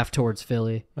hour and a half towards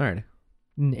Philly. All right.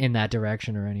 In that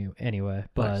direction or anyway.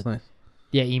 But nice.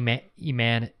 Yeah,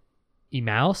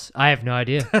 Emmaus? I have no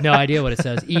idea. No idea what it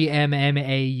says.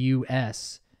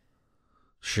 EMMAUS.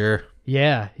 Sure.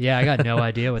 Yeah. I got no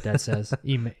idea what that says.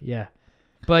 Yeah.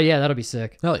 But yeah, that'll be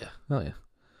sick. Hell yeah. I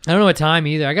don't know what time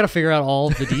either. I got to figure out all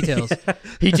the details.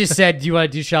 He just said, "Do you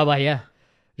want to do Shabbat?" Yeah.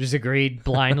 Just agreed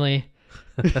blindly.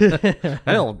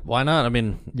 Hell, why not? I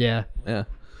mean, yeah.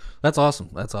 That's awesome.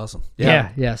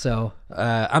 Yeah. So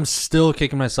I'm still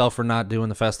kicking myself for not doing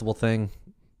the festival thing.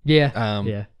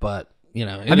 Yeah. But you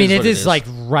know, it is like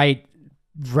right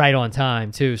on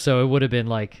time too. So it would have been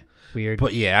like weird.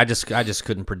 But yeah, I just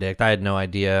couldn't predict. I had no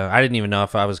idea. I didn't even know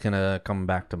if I was gonna come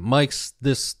back to Mike's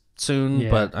this soon.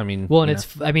 Yeah. But I mean, well, and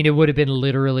it would have been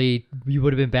literally you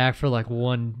would have been back for like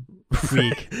 1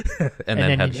 week, and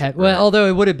then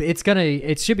although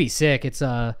it should be sick. It's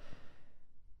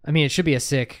it should be a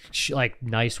sick, like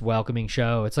nice, welcoming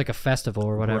show. It's like a festival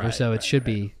or whatever, so it should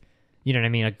be, you know what I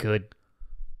mean, a good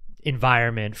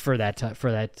environment for that. So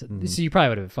you probably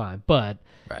would have been fine, but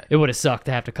it would have sucked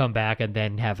to have to come back and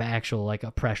then have actual like a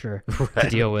pressure to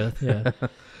deal with. Yeah,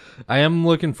 I am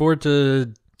looking forward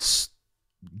to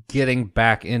getting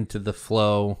back into the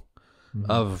flow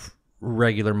of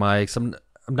regular mics. I'm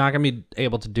not gonna be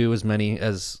able to do as many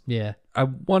as I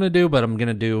want to do, but I'm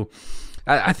gonna do.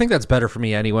 I think that's better for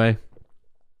me anyway.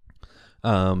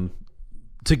 To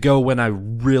go when I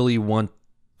really want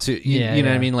to, you know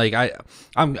what I mean? Like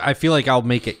I feel like I'll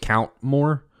make it count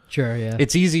more. Sure, yeah.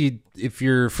 It's easy if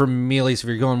you're, for me at least, if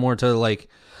you're going more to like,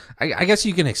 I guess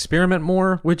you can experiment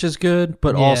more, which is good,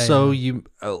 but also you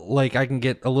like I can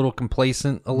get a little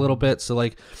complacent a little bit. So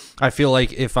like, I feel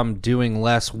like if I'm doing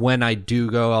less when I do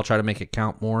go, I'll try to make it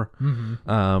count more.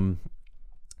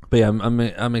 But yeah,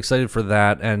 I'm excited for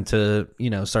that and to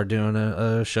start doing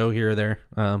a show here or there.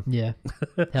 Hell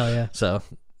yeah. So,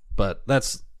 but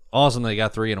that's awesome they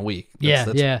got 3 in a week. Yeah,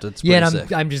 That's and pretty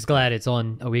sick. I'm just glad it's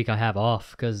on a week I have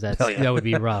off because Hell yeah. that would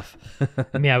be rough.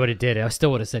 I mean, I would have did it. I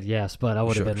still would have said yes, but I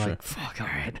would have Sure, been sure. like, "Fuck, all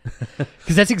right,"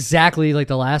 because that's exactly like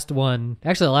the last one.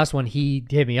 Actually, the last one he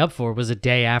hit me up for was a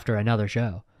day after another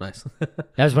show. Nice.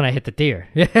 That was when I hit the tier.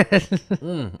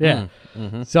 Yeah.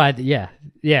 So yeah.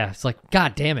 It's like,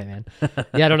 God damn it, man.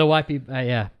 Yeah, I don't know why people.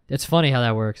 Yeah, it's funny how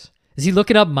that works. Is he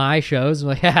looking up my shows? I'm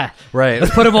like, yeah, Right.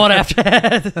 let's put him on after.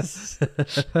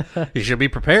 You should be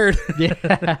prepared.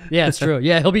 Yeah, it's true.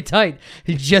 Yeah, he'll be tight.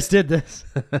 He just did this.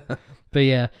 But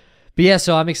yeah.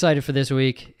 So I'm excited for this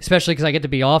week, especially because I get to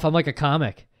be off. I'm like a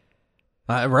comic.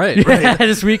 Right.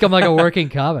 This week I'm like a working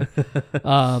comic.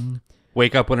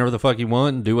 Wake up whenever the fuck you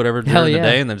want and do whatever Hell during yeah. the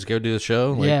day and then just go do the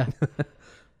show. Like, Yeah.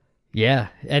 Yeah.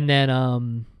 And then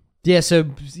so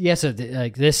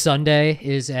like this Sunday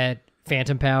is at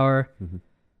Phantom Power.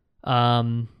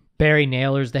 Barry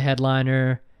Naylor's the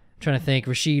headliner. I'm trying to think.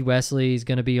 Rashid Wesley is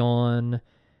going to be on.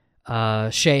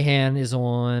 Shahan is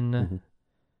on.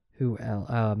 Who else?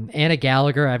 Anna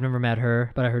Gallagher. I've never met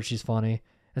her, but I heard she's funny.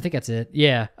 I think that's it.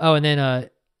 Yeah. Oh, and then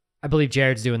I believe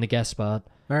Jared's doing the guest spot.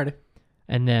 Alrighty.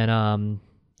 And then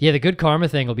the Good Karma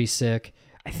thing will be sick.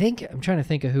 I'm trying to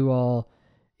think of who all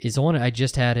is on it. I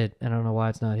just had it. I don't know why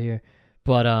it's not here.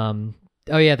 But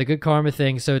the Good Karma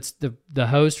thing. So it's the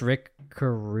host Rick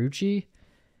Carucci,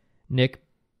 Nick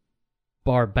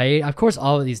Barbade. Of course,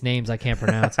 all of these names I can't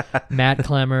pronounce. Matt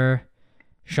Clemmer,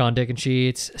 Sean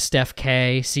Dickensheets, Steph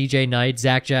K, CJ Knight,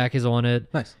 Zach Jack is on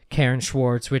it. Nice. Karen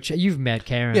Schwartz, which you've met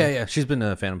Karen. Yeah. She's been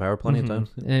a Phantom Power plenty of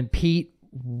times. And Pete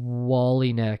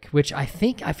Wallyneck, which I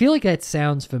feel like that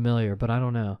sounds familiar, but I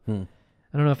don't know. I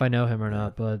don't know if I know him or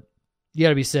not, but you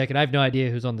gotta be sick, and I have no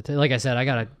idea who's on the like I said, I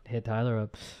gotta hit Tyler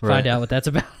up, find out what that's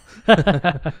about.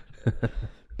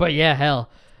 But yeah, hell,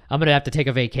 I'm gonna have to take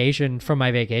a vacation from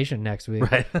my vacation next week.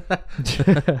 Right.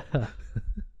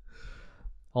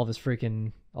 all this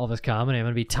comedy, I'm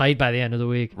gonna be tight by the end of the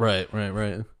week. Right.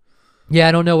 Yeah,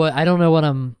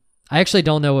 I actually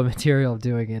don't know what material I'm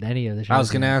doing in any of the shows. I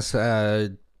was going to ask,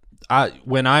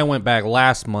 when I went back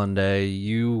last Monday,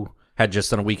 you had just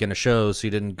done a weekend of shows, so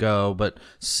you didn't go. But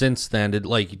since then, did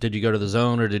you go to the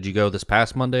Zone, or did you go this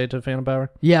past Monday to Phantom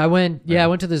Power? Yeah, I went. Yeah, I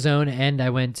went to the Zone, and I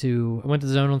went to the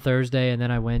Zone on Thursday, and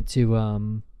then I went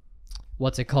to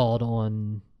what's it called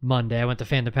on Monday. I went to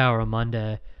Phantom Power on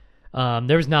Monday.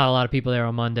 There was not a lot of people there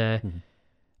on Monday.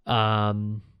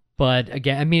 But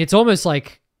again, I mean, it's almost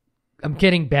like I'm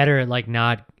getting better at like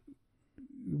not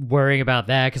worrying about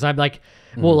that, because I'm like,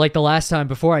 well, like the last time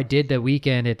before I did the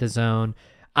weekend at the Zone,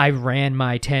 I ran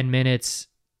my 10 minutes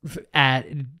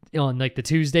on like the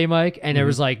Tuesday mic, and there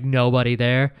was like nobody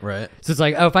there. Right. So it's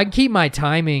like, oh, if I can keep my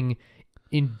timing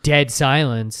in dead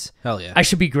silence, Hell yeah. I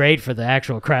should be great for the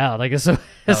actual crowd. Like this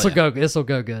will go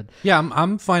good. Yeah,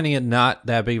 I'm finding it not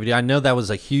that big of a deal. I know that was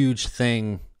a huge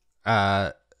thing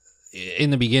in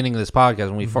the beginning of this podcast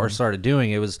when we first started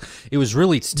doing it. It was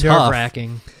really tough.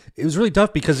 Nerve-wracking. It was really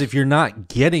tough because if you're not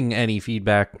getting any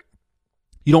feedback,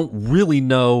 you don't really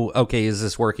know, okay, is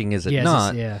this working, is it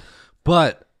not? Yeah.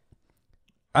 But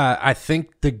I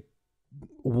think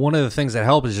one of the things that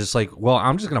help is just like, well,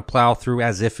 I'm just going to plow through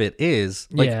as if it is,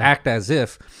 act as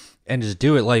if, and just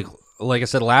do it. Like I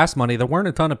said, last Monday, there weren't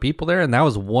a ton of people there, and that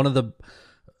was one of the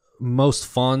most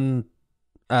fun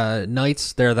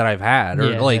nights there that I've had,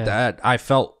 that I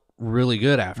felt really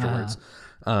good afterwards.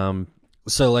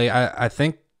 So like I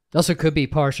think it also could be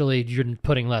partially you're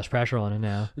putting less pressure on it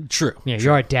now. True. Yeah,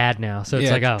 you're a dad now, so it's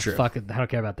like, oh true. fuck it, I don't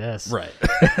care about this. Right.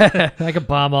 I can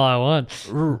bomb all I want,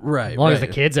 right. as long as the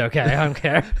kid's okay. I don't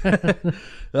care.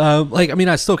 I mean,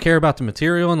 I still care about the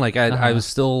material, and like I was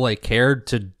still like cared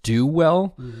to do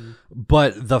well,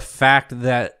 but the fact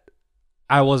that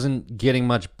I wasn't getting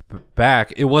much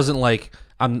back, it wasn't like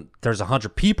there's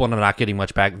 100 people and I'm not getting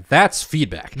much back. That's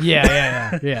feedback.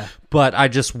 Yeah. But I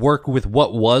just work with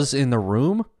what was in the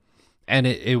room, and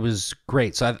it was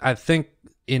great. So I think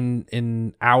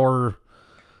in our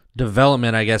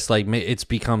development, I guess like it's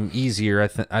become easier. I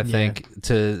think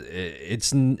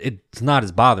it's not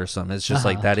as bothersome. It's just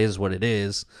like that is what it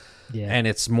is, and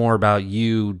it's more about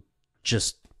you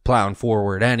just plowing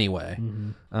forward anyway.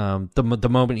 The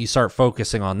moment you start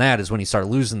focusing on that is when you start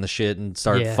losing the shit and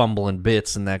start fumbling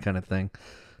bits and that kind of thing.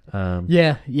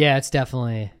 Yeah, it's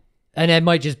definitely, and it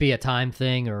might just be a time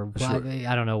thing, or Sure.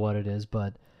 I don't know what it is,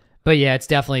 but yeah, it's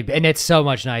definitely, and it's so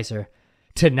much nicer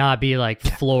to not be like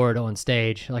floored on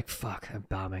stage. Like, fuck, I'm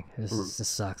bombing. This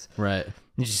sucks. Right.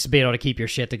 You just be able to keep your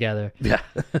shit together. Yeah.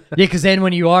 Because then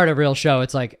when you are at a real show,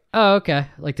 it's like, oh, okay,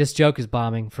 like this joke is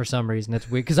bombing for some reason. It's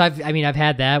weird. Because I've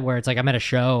had that where it's like I'm at a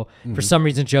show, for some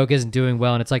reason joke isn't doing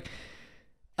well, and it's like,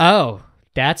 oh,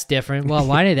 That's different. Well,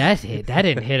 why did that hit? That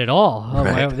didn't hit at all. Oh,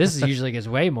 Right. wow, this usually gets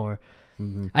way more.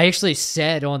 I actually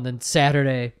said on the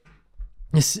Saturday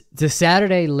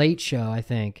late show, I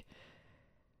think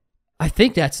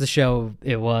that's the show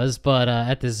it was, but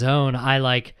at the Zone, I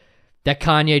like that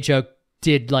Kanye joke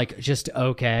did like just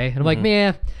okay. And I'm like,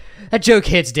 man, that joke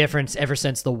hits different ever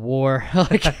since the war.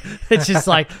 Like, it's just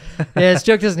like, yeah, this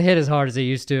joke doesn't hit as hard as it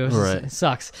used to. Right. It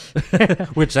sucks.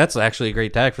 Which that's actually a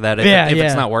great tag for that. If, Yeah, if yeah.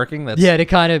 it's not working, that's Yeah, it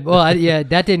kind of, well, yeah,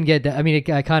 that didn't get, I mean,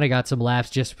 I kind of got some laughs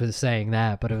just for saying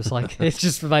that, but it was like, it's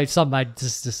just like something I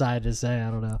just decided to say. I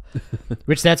don't know.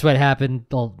 Which that's what happened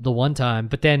the one time.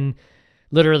 But then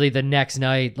literally the next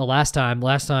night, last time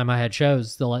I had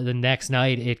shows, the next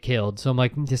night it killed. So I'm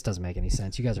like, this doesn't make any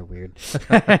sense. You guys are weird.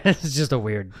 It's just a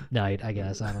weird night, I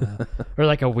guess. I don't know. Or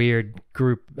like a weird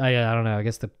group. I don't know. I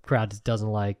guess the crowd just doesn't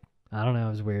like, I don't know.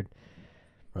 It was weird.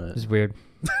 Right. It was weird.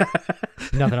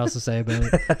 Nothing else to say about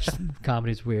it.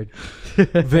 Comedy's weird.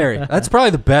 very. That's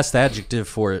probably the best adjective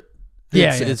for it.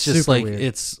 Yeah, It's, yeah, it's just super like weird.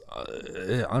 it's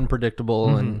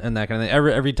unpredictable and that kind of thing.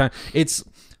 Every time it's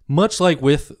much like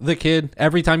with the kid.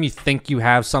 Every time you think you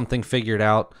have something figured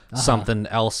out, something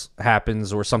else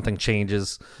happens or something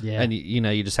changes. Yeah. And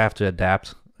you just have to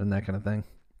adapt and that kind of thing.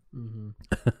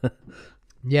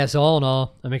 Yeah, so all in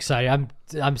all, I'm excited. I'm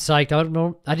psyched. I don't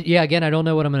know. Again, I don't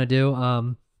know what I'm gonna do.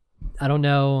 I don't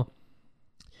know.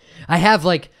 I have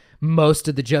like most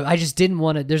of the joke. I just didn't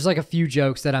want to. There's like a few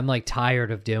jokes that I'm like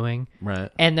tired of doing, Right.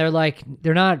 and they're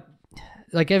not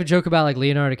like I have a joke about like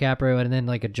Leonardo DiCaprio and then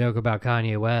like a joke about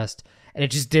Kanye West,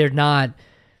 and they're not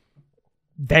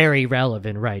very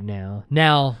relevant right now.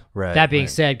 Now, Right, that being right.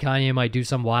 said, Kanye might do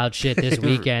some wild shit this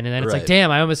weekend, and then it's like, Right.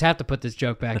 damn, I almost have to put this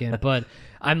joke back in. But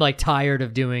I'm like tired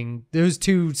of doing those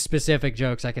two specific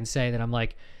jokes. I can say that I'm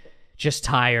like just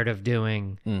tired of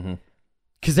doing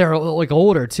because they're like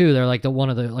older too. They're like the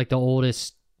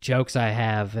oldest jokes I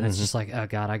have, and it's just like, oh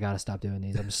god, I gotta stop doing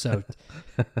these. I'm so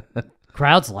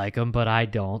crowds like them, but I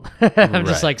don't. I'm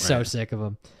just Right, like so right. sick of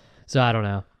them. So I don't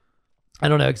know. I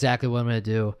don't know exactly what I'm gonna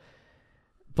do,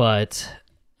 but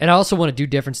and I also want to do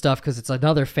different stuff because it's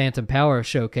another Phantom Power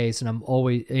showcase, and I'm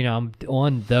always I'm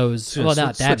on those. So well, switch-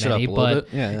 not that switch it up many, a little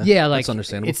but bit. Yeah. like That's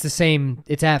understandable. it's the same.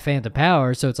 It's at Phantom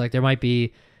Power, so it's like there might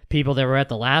be people that were at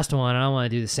the last one. And I don't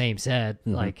want to do the same set.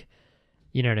 Like,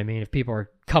 you know what I mean? If people are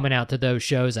coming out to those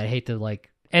shows, I hate to like.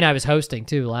 And I was hosting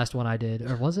too. The last one I did,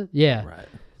 or was it? Yeah. Right.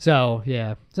 So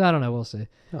yeah. So I don't know. We'll see.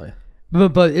 Oh yeah.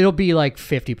 But it'll be like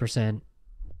 50%.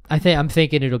 I'm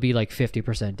thinking it'll be like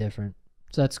 50% different.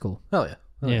 So that's cool. Oh yeah.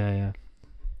 Oh, Yeah.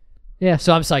 Yeah,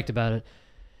 so I'm psyched about it.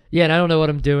 Yeah, and I don't know what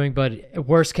I'm doing, but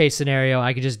worst case scenario,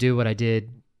 I could just do what I did.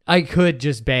 I could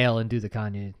just bail and do the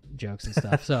Kanye jokes and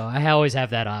stuff. So I always have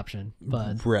that option,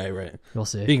 but Right. we'll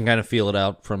see. You can kind of feel it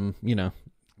out from get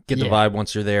the Yeah. vibe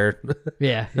once you're there.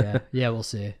 Yeah, we'll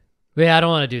see. But yeah, I don't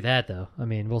want to do that though. I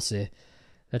mean, we'll see.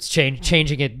 That's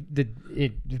changing it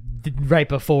right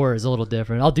before is a little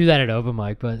different. I'll do that at open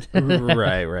mic, but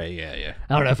right. Yeah.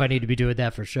 I don't know if I need to be doing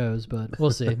that for shows, but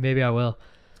we'll see. Maybe I will.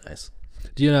 Nice.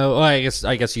 Do you know? Well, I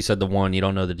guess you said the one. You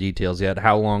don't know the details yet.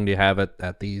 How long do you have it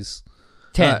at these?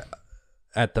 10.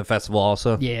 At the festival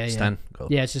also. Yeah, It's yeah. 10. Cool.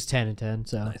 Yeah, it's just 10 and 10.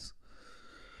 So Nice.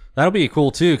 That'll be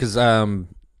cool too, because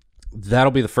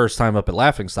that'll be the first time up at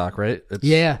Laughing Stock, right? It's,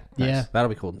 yeah, nice. yeah. That'll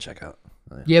be cool to check out.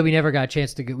 Yeah, we never got a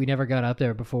chance to we never got up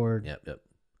there before Yep.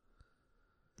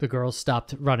 the girls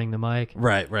stopped running the mic.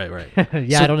 Right.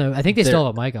 Yeah, So I don't know. I think they still there-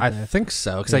 have a mic up I there. think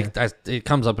so, because it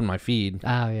comes up in my feed.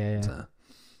 Oh, yeah. So,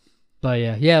 But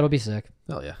yeah, it'll be sick.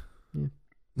 hell yeah.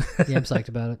 Yeah, I'm psyched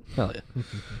about it. Hell yeah.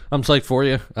 I'm psyched for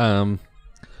you.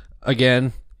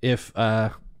 Again, if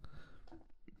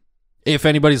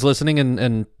anybody's listening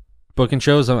and booking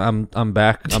shows, I'm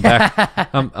back. I'm back.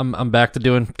 I'm back to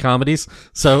doing comedies.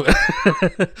 So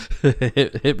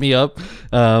hit me up.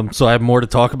 So I have more to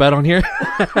talk about on here.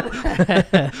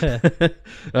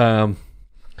 And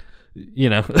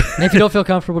if you don't feel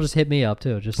comfortable, just hit me up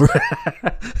too.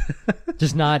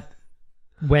 Just not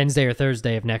Wednesday or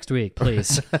Thursday of next week,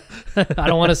 please. I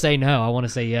don't want to say no. I want to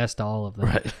say yes to all of them.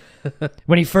 Right.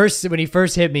 When he first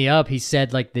hit me up, he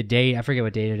said like the date. I forget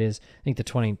what date it is. I think the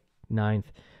 29th.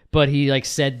 But he like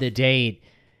said the date,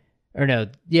 or no,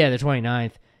 yeah, the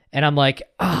 29th. And I'm like,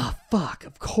 oh, fuck,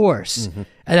 of course. And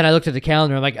then I looked at the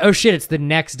calendar. I'm like, oh, shit, it's the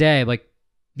next day. I'm like,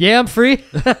 yeah, I'm free.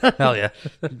 Hell yeah.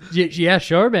 Yeah,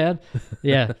 sure, man.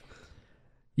 Yeah.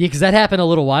 Yeah, because that happened a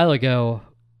little while ago.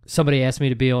 Somebody asked me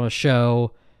to be on a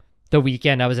show the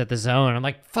weekend I was at the Zone. I'm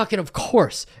like, fucking of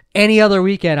course. Any other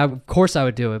weekend, of course I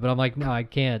would do it. But I'm like, no, I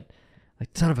can't. Like,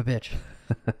 son of a bitch.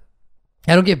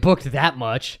 I don't get booked that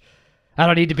much. I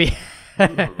don't need to be I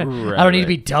don't need to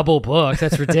be double booked.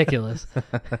 That's ridiculous.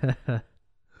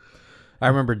 I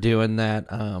remember doing that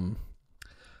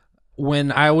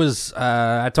when I was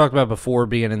I talked about before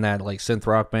being in that like synth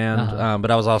rock band,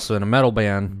 but I was also in a metal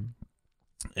band,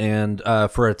 and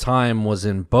for a time was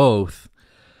in both,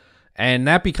 and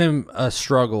that became a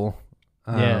struggle.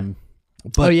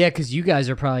 But because you guys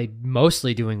are probably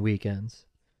mostly doing weekends.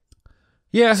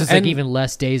 Yeah, so it's like even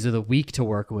less days of the week to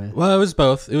work with. Well, it was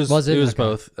both. It was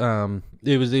both.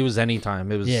 It was any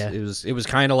time. It was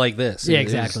kind of like this. Yeah,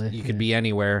 exactly. You could be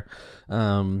anywhere.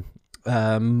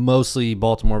 Mostly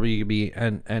Baltimore, but you could be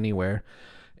anywhere.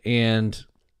 And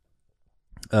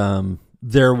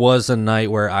there was a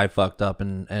night where I fucked up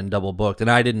and double booked,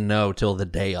 and I didn't know till the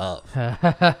day of.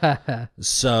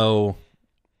 So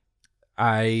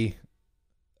I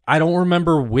don't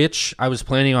remember which I was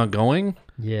planning on going.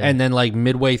 Yeah. And then like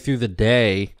midway through the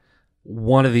day,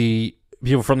 one of the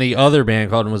people from the other band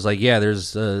called and was like, "Yeah,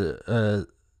 there's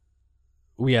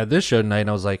we had this show tonight," and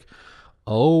I was like,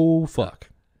 "Oh fuck."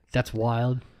 That's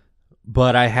wild.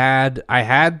 But I had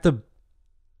the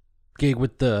gig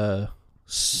with the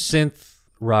synth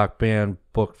rock band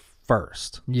booked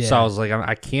first. Yeah. So I was like,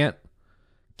 I can't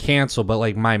cancel, but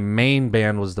like my main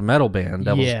band was the metal band,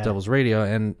 Devil's Radio,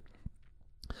 and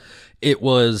it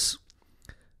was,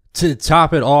 to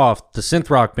top it off, the synth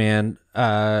rock band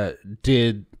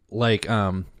did like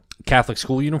Catholic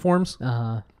school uniforms.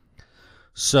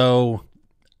 So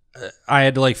I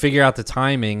had to like figure out the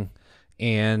timing,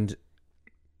 and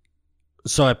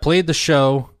so I played the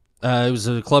show. It was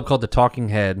a club called the Talking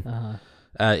Head.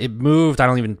 It moved.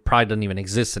 Probably doesn't even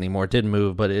exist anymore. It did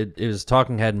move, but it was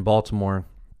Talking Head in Baltimore.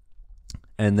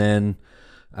 And then,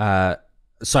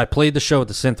 so I played the show with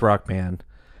the synth rock band,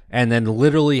 and then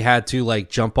literally had to like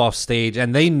jump off stage.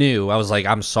 And they knew. I was like,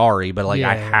 "I'm sorry, but like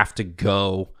I have to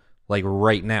go like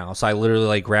right now." So I literally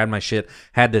like grabbed my shit,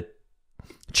 had to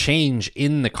change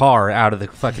in the car out of the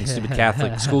fucking stupid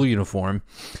Catholic school uniform,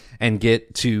 and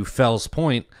get to Fells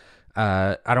Point.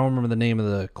 I don't remember the name of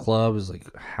the club. It was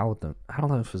like Howlett. I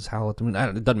don't know if it was Howlett.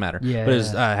 It doesn't matter. Yeah, but it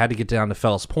was, had to get down to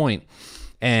Fells Point,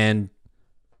 and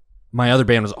my other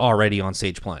band was already on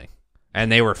stage playing,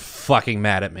 and they were fucking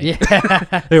mad at me.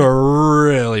 Yeah. They were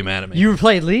really mad at me. You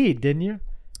played lead, didn't you?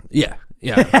 Yeah.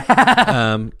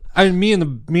 I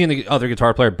mean, me and the other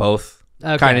guitar player both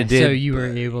kind of did. So you were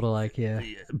able to like,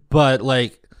 but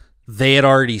like they had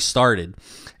already started.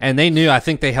 And they knew. I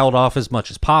think they held off as much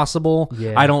as possible.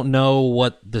 Yeah. I don't know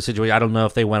what the situation. I don't know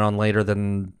if they went on later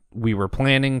than we were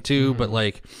planning to. But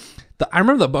like, I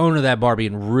remember the owner of that bar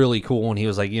being really cool, and he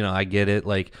was like, I get it.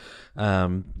 Like,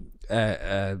 but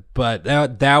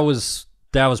that was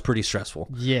pretty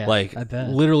stressful. Yeah, like I bet.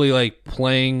 Literally like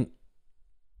playing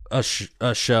a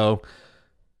show,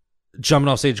 jumping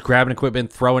off stage, grabbing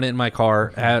equipment, throwing it in my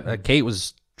car. Kate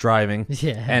was driving.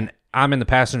 Yeah, and I'm in the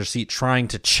passenger seat trying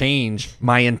to change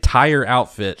my entire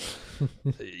outfit,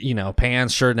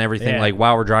 pants, shirt, and everything, like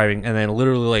while we're driving, and then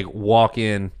literally like walk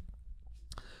in,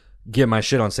 get my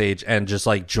shit on stage, and just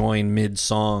like join mid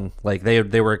song. Like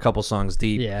they were a couple songs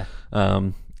deep. Yeah.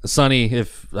 Sonny,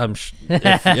 if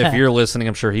you're listening,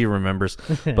 I'm sure he remembers,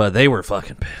 but they were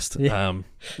fucking pissed. Yeah.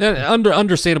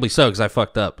 Understandably so, because I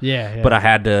fucked up. Yeah. But I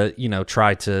had to,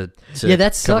 try to that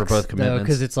cover sucks, both commitments.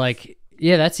 because it's like.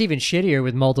 Yeah, that's even shittier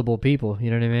with multiple people. You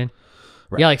know what I mean?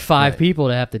 Right. You got like 5 people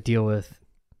to have to deal with.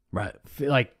 Right.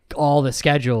 Like all the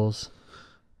schedules.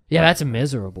 Yeah, that's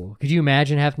miserable. Could you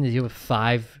imagine having to deal with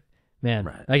 5? Man,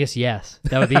 right. I guess yes.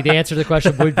 That would be the answer to the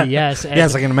question. Would be yes. And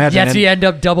yes, I can imagine. Yes, you end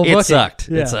up double booking. It sucked.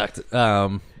 Yeah. It sucked.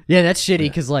 Yeah, that's shitty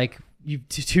because like you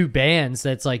 2 bands.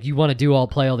 That's like you want to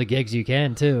play all the gigs you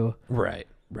can too. Right.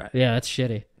 Yeah, that's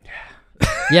shitty.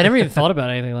 Yeah, I never even thought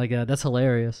about anything like that. That's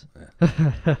hilarious.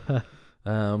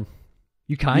 You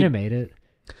kind of made it.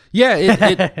 Yeah, it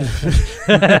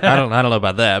I don't know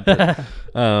about that, but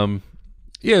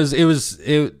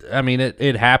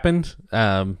it happened.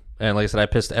 And like I said, I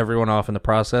pissed everyone off in the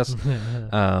process.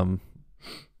 I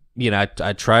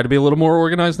try to be a little more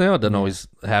organized now. It doesn't always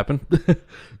happen.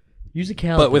 Use a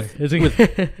calendar. But with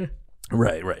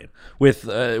right.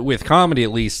 With comedy,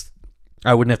 at least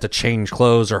I wouldn't have to change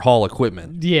clothes or haul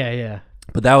equipment. Yeah.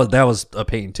 But that was a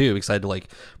pain too, because I had to like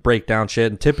break down shit.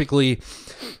 And typically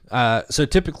in the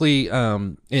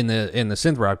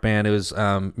synth rock band, it was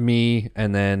me,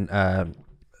 and then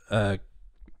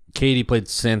Katie played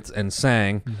synth and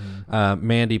sang.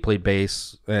 Mandy played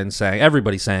bass and sang.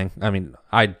 Everybody sang. I mean,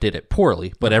 I did it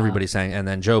poorly, but everybody sang. And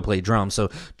then Joe played drums. So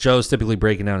Joe's typically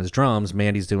breaking down his drums.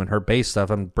 Mandy's doing her bass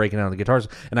stuff. I'm breaking down the guitars,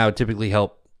 and I would typically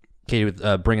help Katie with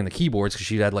bringing the keyboards, because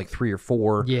she had like 3 or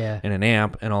 4 and an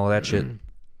amp and all of that shit.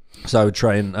 So I would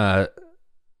try and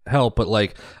help, but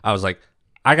like I was like,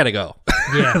 I gotta go.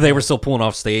 Yeah. They were still pulling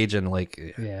off stage, and like,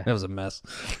 Yeah. it was a mess.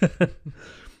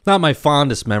 Not my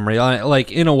fondest memory.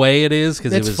 Like in a way, it is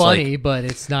because it It's was funny, like, but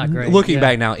it's not great. looking Yeah.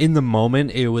 back now, in the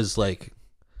moment, it was like,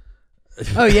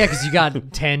 Oh yeah, because you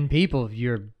got 10 people.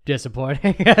 You're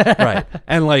disappointing. right,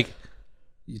 and like.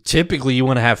 Typically, you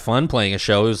want to have fun playing a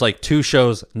show. It was like 2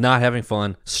 shows, not having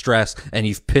fun, stress, and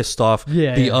you've pissed off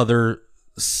the other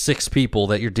 6 people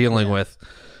that you're dealing with.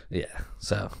 Yeah,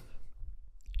 so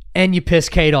And you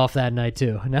pissed Kate off that night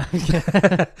too. No.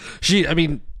 she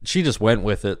just went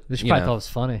with it. She probably thought it was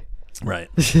funny. Right.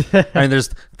 I mean,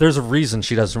 there's a reason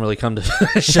she doesn't really come to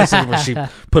shows anymore. She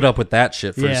put up with that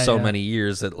shit for so many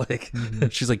years that like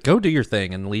she's like, go do your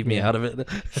thing and leave me out of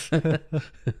it.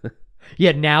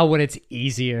 Yeah, now when it's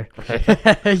easier,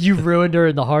 you ruined her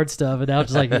in the hard stuff, and now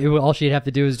it's like all she'd have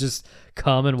to do is just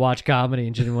come and watch comedy,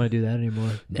 and she didn't want to do that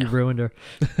anymore. You ruined her.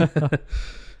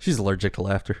 She's allergic to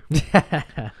laughter.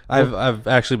 I've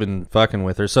actually been fucking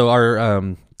with her. So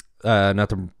our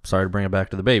sorry to bring it back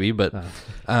to the baby, but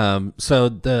so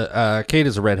the Kate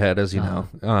is a redhead, as you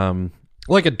know,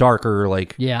 like a darker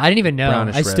like yeah. I didn't even know.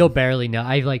 brownish I red. still barely know.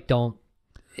 I like don't.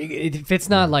 If it's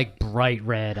not like bright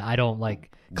red, I don't like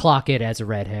clock it as a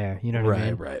red hair. You know what I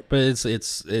mean? Right. But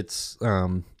it's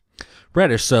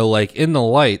reddish. So like in the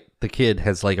light, the kid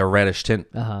has like a reddish tint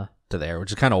to there,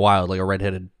 which is kind of wild, like a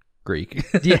redheaded Greek.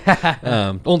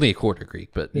 Yeah. Only a quarter Greek,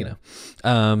 but you know.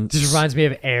 Just reminds me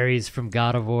of Ares from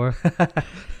God of War.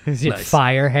 Is it Nice.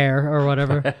 fire hair or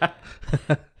whatever?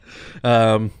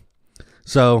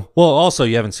 So well, also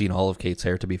you haven't seen all of Kate's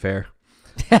hair, to be fair.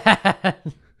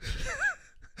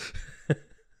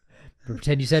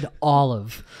 Pretend you said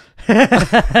olive.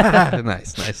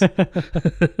 Nice.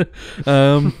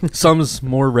 Some's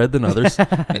more red than others,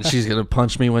 and she's gonna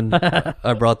punch me when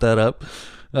I brought that up,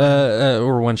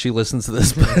 or when she listens to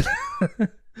this. But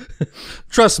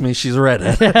trust me, she's a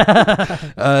redhead.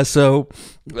 So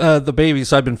the baby.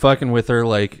 So I've been fucking with her.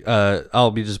 Like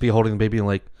I'll just be holding the baby and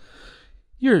like,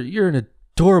 you're an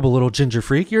adorable little ginger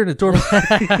freak. You're an adorable.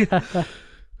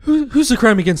 Who's the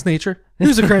crime against nature?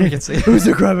 Who's the crime against nature? Who's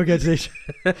the crime against nature?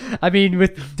 I mean,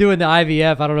 with doing the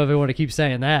IVF, I don't know if I want to keep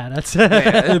saying that. That's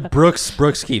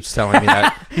Brooks keeps telling me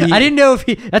that. I didn't know if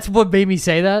that's what made me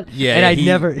say that. Yeah, and I he-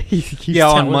 never. He keeps Yeah,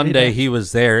 on telling me Monday that. he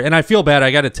was there, and I feel bad. I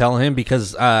got to tell him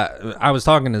because I was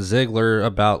talking to Ziegler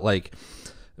about like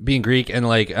being Greek, and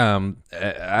like I'm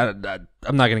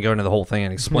not gonna go into the whole thing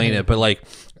and explain it, but like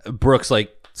Brooks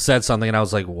like said something, and I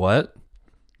was like, what?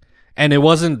 And it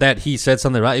wasn't that he said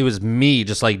something about it, was me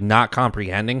just like not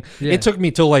comprehending. Yeah. It took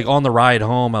me till like on the ride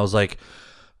home, I was like,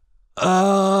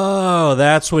 oh,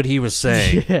 that's what he was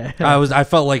saying. Yeah. I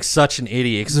felt like such an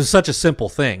idiot because it was such a simple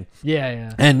thing.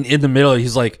 Yeah. And in the middle,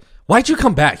 he's like, why'd you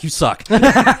come back? You suck.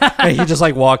 And he just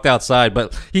like walked outside.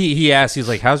 But he asked, he's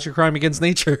like, how's your crime against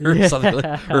nature or something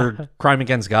like, or crime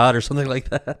against God or something like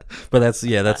that. But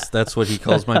that's what he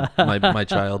calls my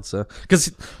child. So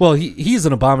because he's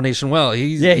an abomination. Well,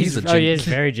 he's a ginger. he's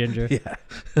very ginger. Yeah.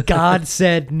 God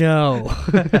said no.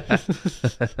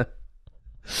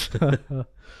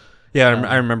 Yeah,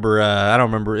 I remember. I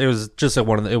don't remember. It was just at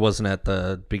it wasn't at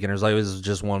the beginners. It was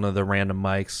just one of the random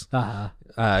mics.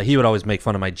 He would always make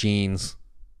fun of my jeans.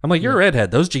 I'm like, you're a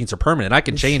redhead. Those jeans are permanent. I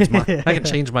can change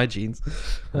my jeans.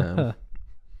 Hell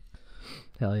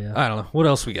yeah. I don't know. What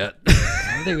else we got?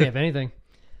 I don't think we have anything.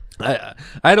 I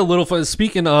had a little fun.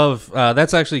 Speaking of,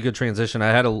 that's actually a good transition. I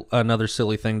had another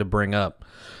silly thing to bring up.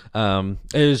 It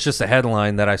was just a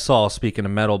headline that I saw, speaking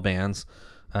of metal bands.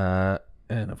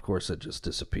 And of course it just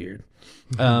disappeared.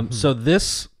 So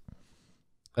this,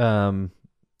 a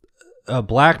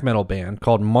black metal band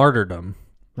called Martyrdom.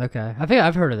 Okay. I think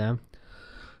I've heard of them.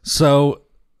 So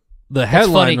the That's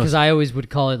headline funny was, because I always would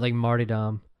call it like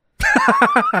martyrdom.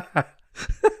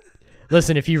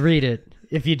 Listen, if you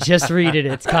just read it,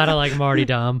 it's kind of like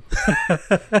martyrdom.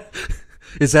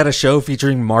 is that a show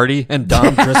featuring Marty and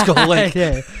Dom Driscoll? Like,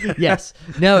 Yeah. Yes.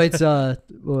 No, it's a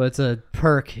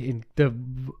perk in the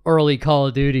early Call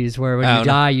of Duties where when you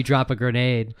die, you drop a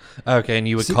grenade. okay, and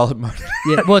you would call it Marty.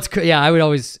 Yeah. Well, I would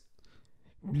always,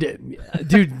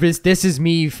 dude. This is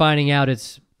me finding out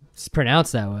it's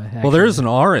pronounced that way. Well, there's an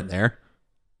R in there.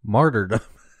 Martyrdom.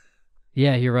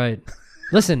 Yeah, you're right.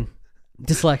 Listen,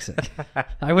 dyslexic.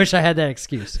 I wish I had that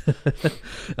excuse.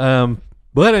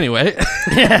 But anyway,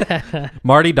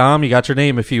 Marty, Dom, you got your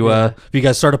name if you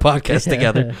guys start a podcast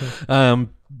together.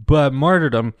 But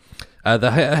Martyrdom,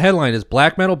 the headline is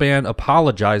Black Metal Band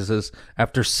Apologizes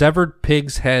After Severed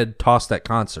Pig's Head Tossed at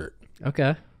Concert.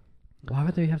 Okay. Why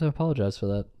would they have to apologize for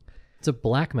that? It's a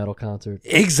black metal concert.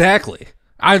 Exactly.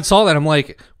 I saw that. I'm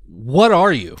like, what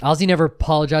are you? Ozzy never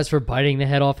apologized for biting the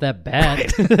head off that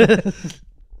bat.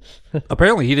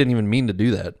 Apparently, he didn't even mean to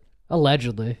do that.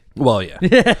 Allegedly. Well, yeah.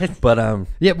 But,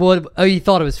 yeah, well, oh, you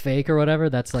thought it was fake or whatever?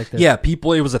 That's like the... yeah,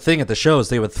 people, it was a thing at the shows.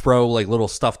 They would throw, like, little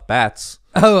stuffed bats.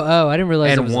 Oh, I didn't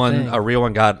realize it was And a real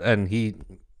one got, and he...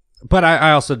 But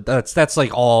I also, that's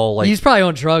like all, like... He's probably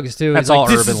on drugs, too. That's He's all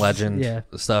like, urban legend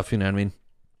stuff, you know what I mean?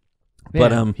 Man,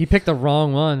 But, he picked the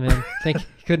wrong one, man. Think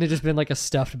he couldn't have just been like a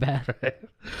stuffed bat.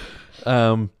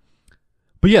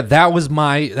 But yeah, that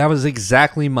was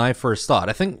exactly my first thought.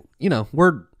 I think, I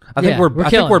think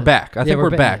we're back. I think we're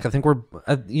back. I think we're,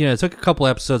 it took a couple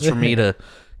episodes for me to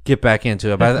get back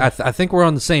into it, but I think we're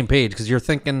on the same page because you're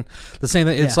thinking the same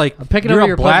thing. It's like, I'm picking you're up what a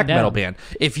you're black putting metal down. band.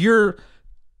 If you're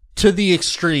to the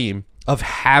extreme of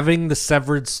having the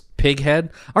severed pig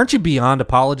head, aren't you beyond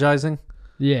apologizing?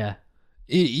 Yeah.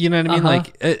 You know what I mean?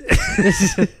 Like,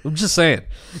 I'm just saying.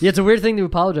 Yeah, it's a weird thing to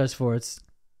apologize for. It's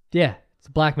a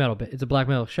black metal bit. It's a black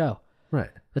metal show. Right.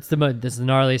 That's the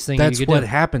gnarliest thing That's you could what do.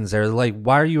 happens there. Like,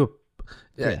 why are you...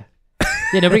 Yeah,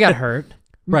 nobody got hurt.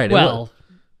 Right. Well,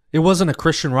 it wasn't a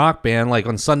Christian rock band like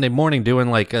on Sunday morning doing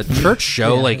like a church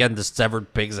show like at the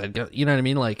severed pigs head. You know what I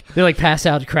mean? Like, they like pass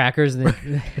out crackers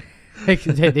and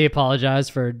they apologize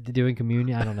for doing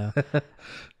communion. I don't know.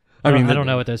 I don't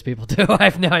know what those people do. I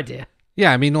have no idea.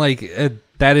 Yeah, I mean, like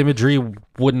that imagery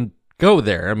wouldn't go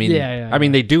there. I mean, I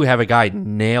mean, they do have a guy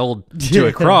nailed to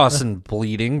a cross and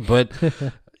bleeding, but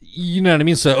you know what I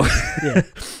mean. So, yeah.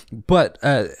 But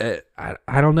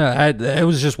I don't know. It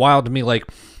was just wild to me. Like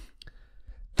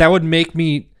that would make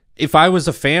me, if I was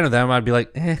a fan of them, I'd be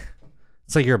like,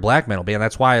 it's like you're a black metal band.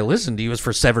 That's why I listened to you, is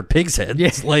for severed pig's head. Yeah.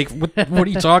 It's like, what are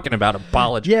you talking about?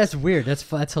 Apology. Yeah, it's weird.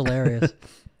 That's hilarious.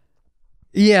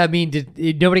 Yeah, I mean,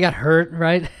 nobody got hurt,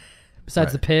 right?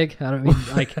 Besides the pig. I don't mean,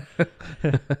 like,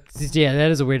 yeah,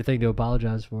 that is a weird thing to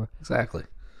apologize for. Exactly.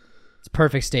 It's a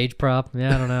perfect stage prop.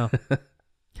 Yeah, I don't know.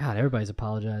 God, everybody's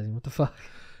apologizing. What the fuck?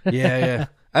 Yeah.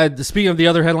 Speaking of the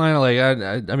other headline, like,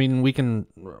 I mean, we can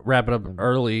wrap it up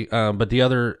early, but the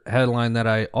other headline that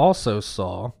I also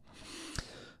saw,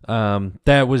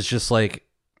 that was just like,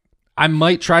 I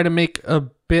might try to make a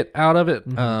bit out of it,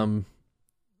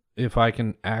 if I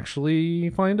can actually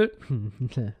find it.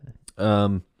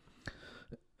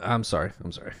 I'm sorry.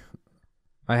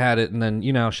 I had it, and then,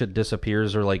 how shit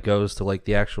disappears or, like, goes to, like,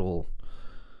 the actual...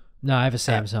 No, I have a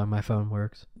Samsung. My phone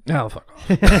works. Oh, fuck off.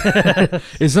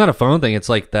 It's not a phone thing. It's,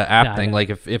 like, the app thing. No. Like,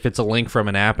 if it's a link from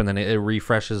an app, and then it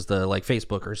refreshes the, like,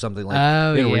 Facebook or something,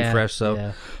 like, it'll refresh.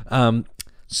 So,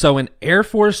 so an Air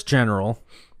Force general,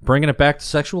 bringing it back to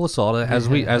sexual assault, as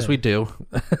we do,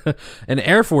 an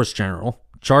Air Force general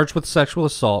charged with sexual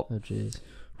assault... Oh, jeez.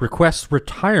 Requests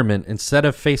retirement instead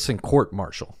of facing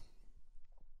court-martial.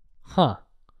 Huh.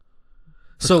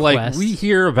 So, like, we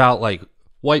hear about, like,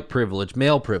 white privilege,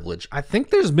 male privilege. I think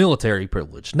there's military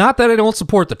privilege. Not that I don't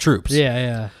support the troops.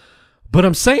 Yeah. But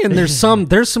I'm saying there's some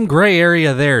gray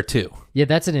area there, too. Yeah,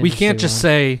 that's an interesting We can't just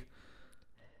one.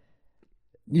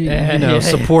 say,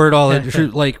 support all the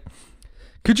troops. Like,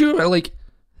 could you, like,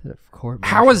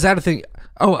 how is that a thing?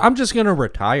 Oh, I'm just going to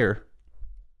retire.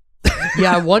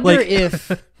 Yeah, I wonder Like-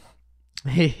 if...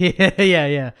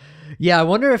 Yeah, I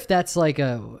wonder if that's like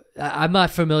I'm not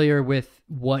familiar with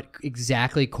what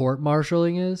exactly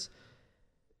court-martialing is.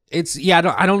 I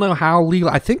don't know how legal.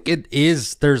 I think it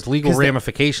is. There's legal 'Cause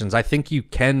ramifications. I think you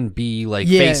can be like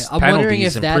Yeah, face I'm penalties wondering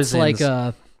if in that's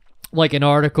prisons. like an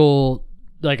article,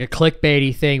 like a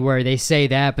clickbaity thing where they say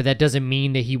that, but that doesn't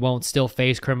mean that he won't still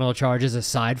face criminal charges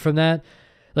aside from that.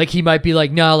 Like, he might be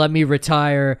like, no, let me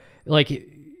retire. Like,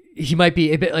 he might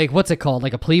be a bit like, what's it called?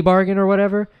 Like a plea bargain or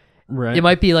whatever. Right. It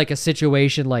might be like a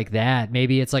situation like that.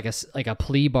 Maybe it's like a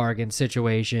plea bargain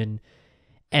situation,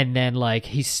 and then like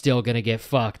he's still gonna get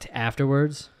fucked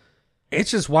afterwards.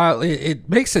 It's just wild. It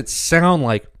makes it sound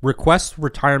like request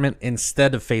retirement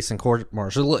instead of facing court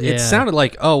martial. It sounded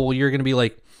like, oh, well, you're gonna be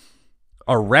like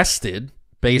arrested,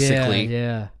 basically.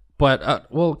 Yeah.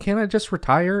 But well, can't I just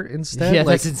retire instead? Yeah,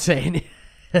 like, that's insane.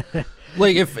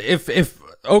 like if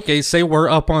okay, say we're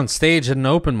up on stage at an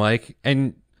open mic,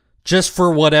 and just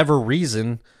for whatever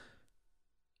reason,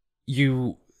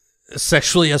 you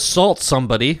sexually assault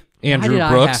somebody, Andrew did I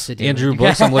Brooks. have to do Andrew it?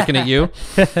 Brooks, I'm looking at you.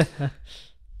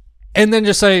 And then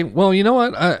just say, well, you know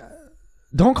what?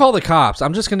 Don't call the cops.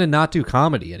 I'm just going to not do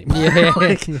comedy anymore. Yeah.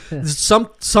 Like, there's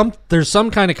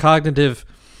some kind of cognitive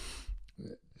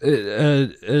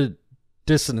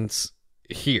dissonance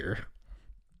here.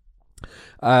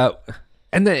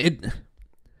 And then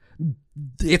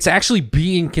it's actually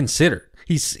being considered.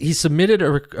 He submitted a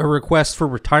request for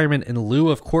retirement in lieu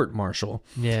of court-martial.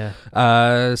 Yeah.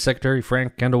 Secretary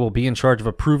Frank Kendall will be in charge of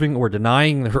approving or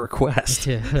denying the request.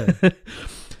 Yeah.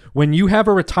 When you have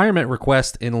a retirement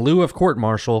request in lieu of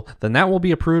court-martial, then that will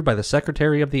be approved by the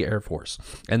Secretary of the Air Force.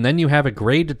 And then you have a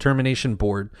grade determination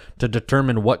board to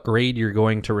determine what grade you're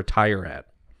going to retire at.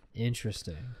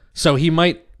 Interesting. So he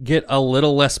might get a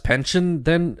little less pension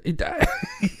than...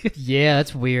 Yeah,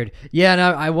 that's weird. Yeah, and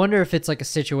I wonder if it's like a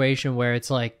situation where it's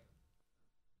like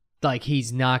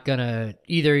he's not gonna,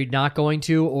 either not going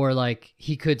to, or like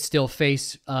he could still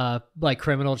face like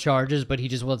criminal charges, but he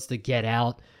just wants to get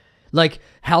out. Like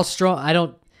how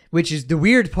strong, which is the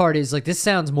weird part is like this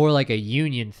sounds more like a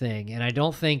union thing, and I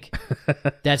don't think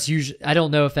that's usually, I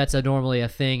don't know if that's normally a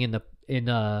thing in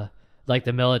like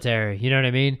the military, you know what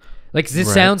I mean? Like this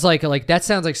Right. sounds like that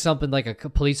sounds like something like a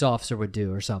police officer would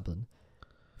do or something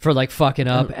for like fucking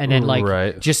up, and then like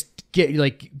Right. just get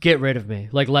rid of me,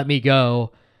 like let me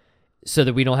go, so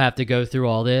that we don't have to go through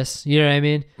all this. You know what I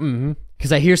mean? Mm-hmm.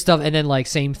 Because I hear stuff, and then like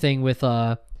same thing with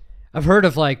I've heard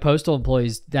of like postal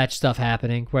employees, that stuff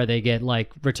happening where they get like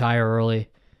retire early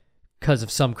because of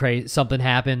something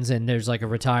happens, and there's like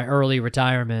a early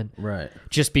retirement. Right.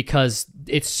 Just because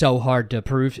it's so hard to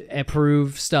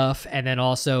approve stuff, and then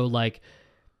also like,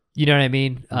 you know what I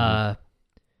mean?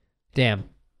 Damn.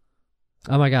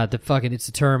 Oh my god, it's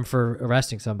a term for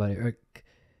arresting somebody. Or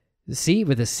C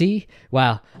with a C?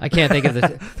 Wow, I can't think of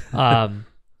the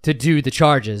to do the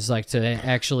charges, like to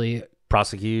actually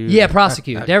Prosecute. Yeah,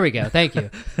 prosecute. There we go. Thank you.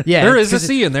 Yeah, There is a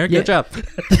C in there. Good job.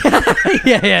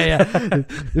 yeah.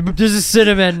 There's a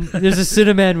synonym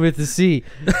with the C.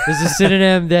 There's a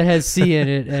synonym that has C in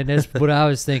it, and that's what I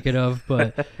was thinking of,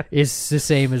 but it's the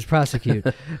same as prosecute.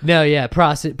 No, yeah,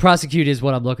 prosecute is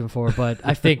what I'm looking for, but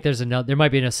I think there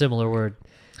might be a similar word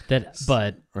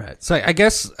but Right. So I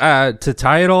guess to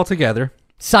tie it all together,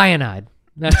 cyanide.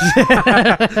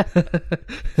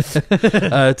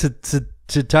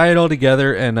 To tie it all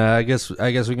together, and I guess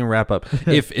we can wrap up.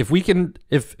 If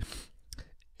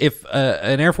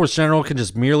an Air Force general can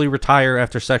just merely retire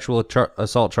after sexual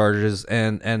assault charges,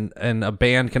 and a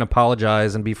band can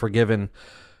apologize and be forgiven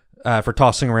for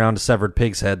tossing around a severed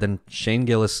pig's head, then Shane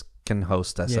Gillis can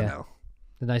host SNL.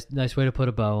 Yeah. Nice way to put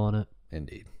a bow on it.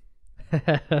 Indeed. You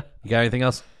got anything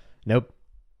else? Nope.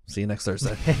 See you next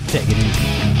Thursday. Take it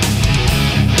easy.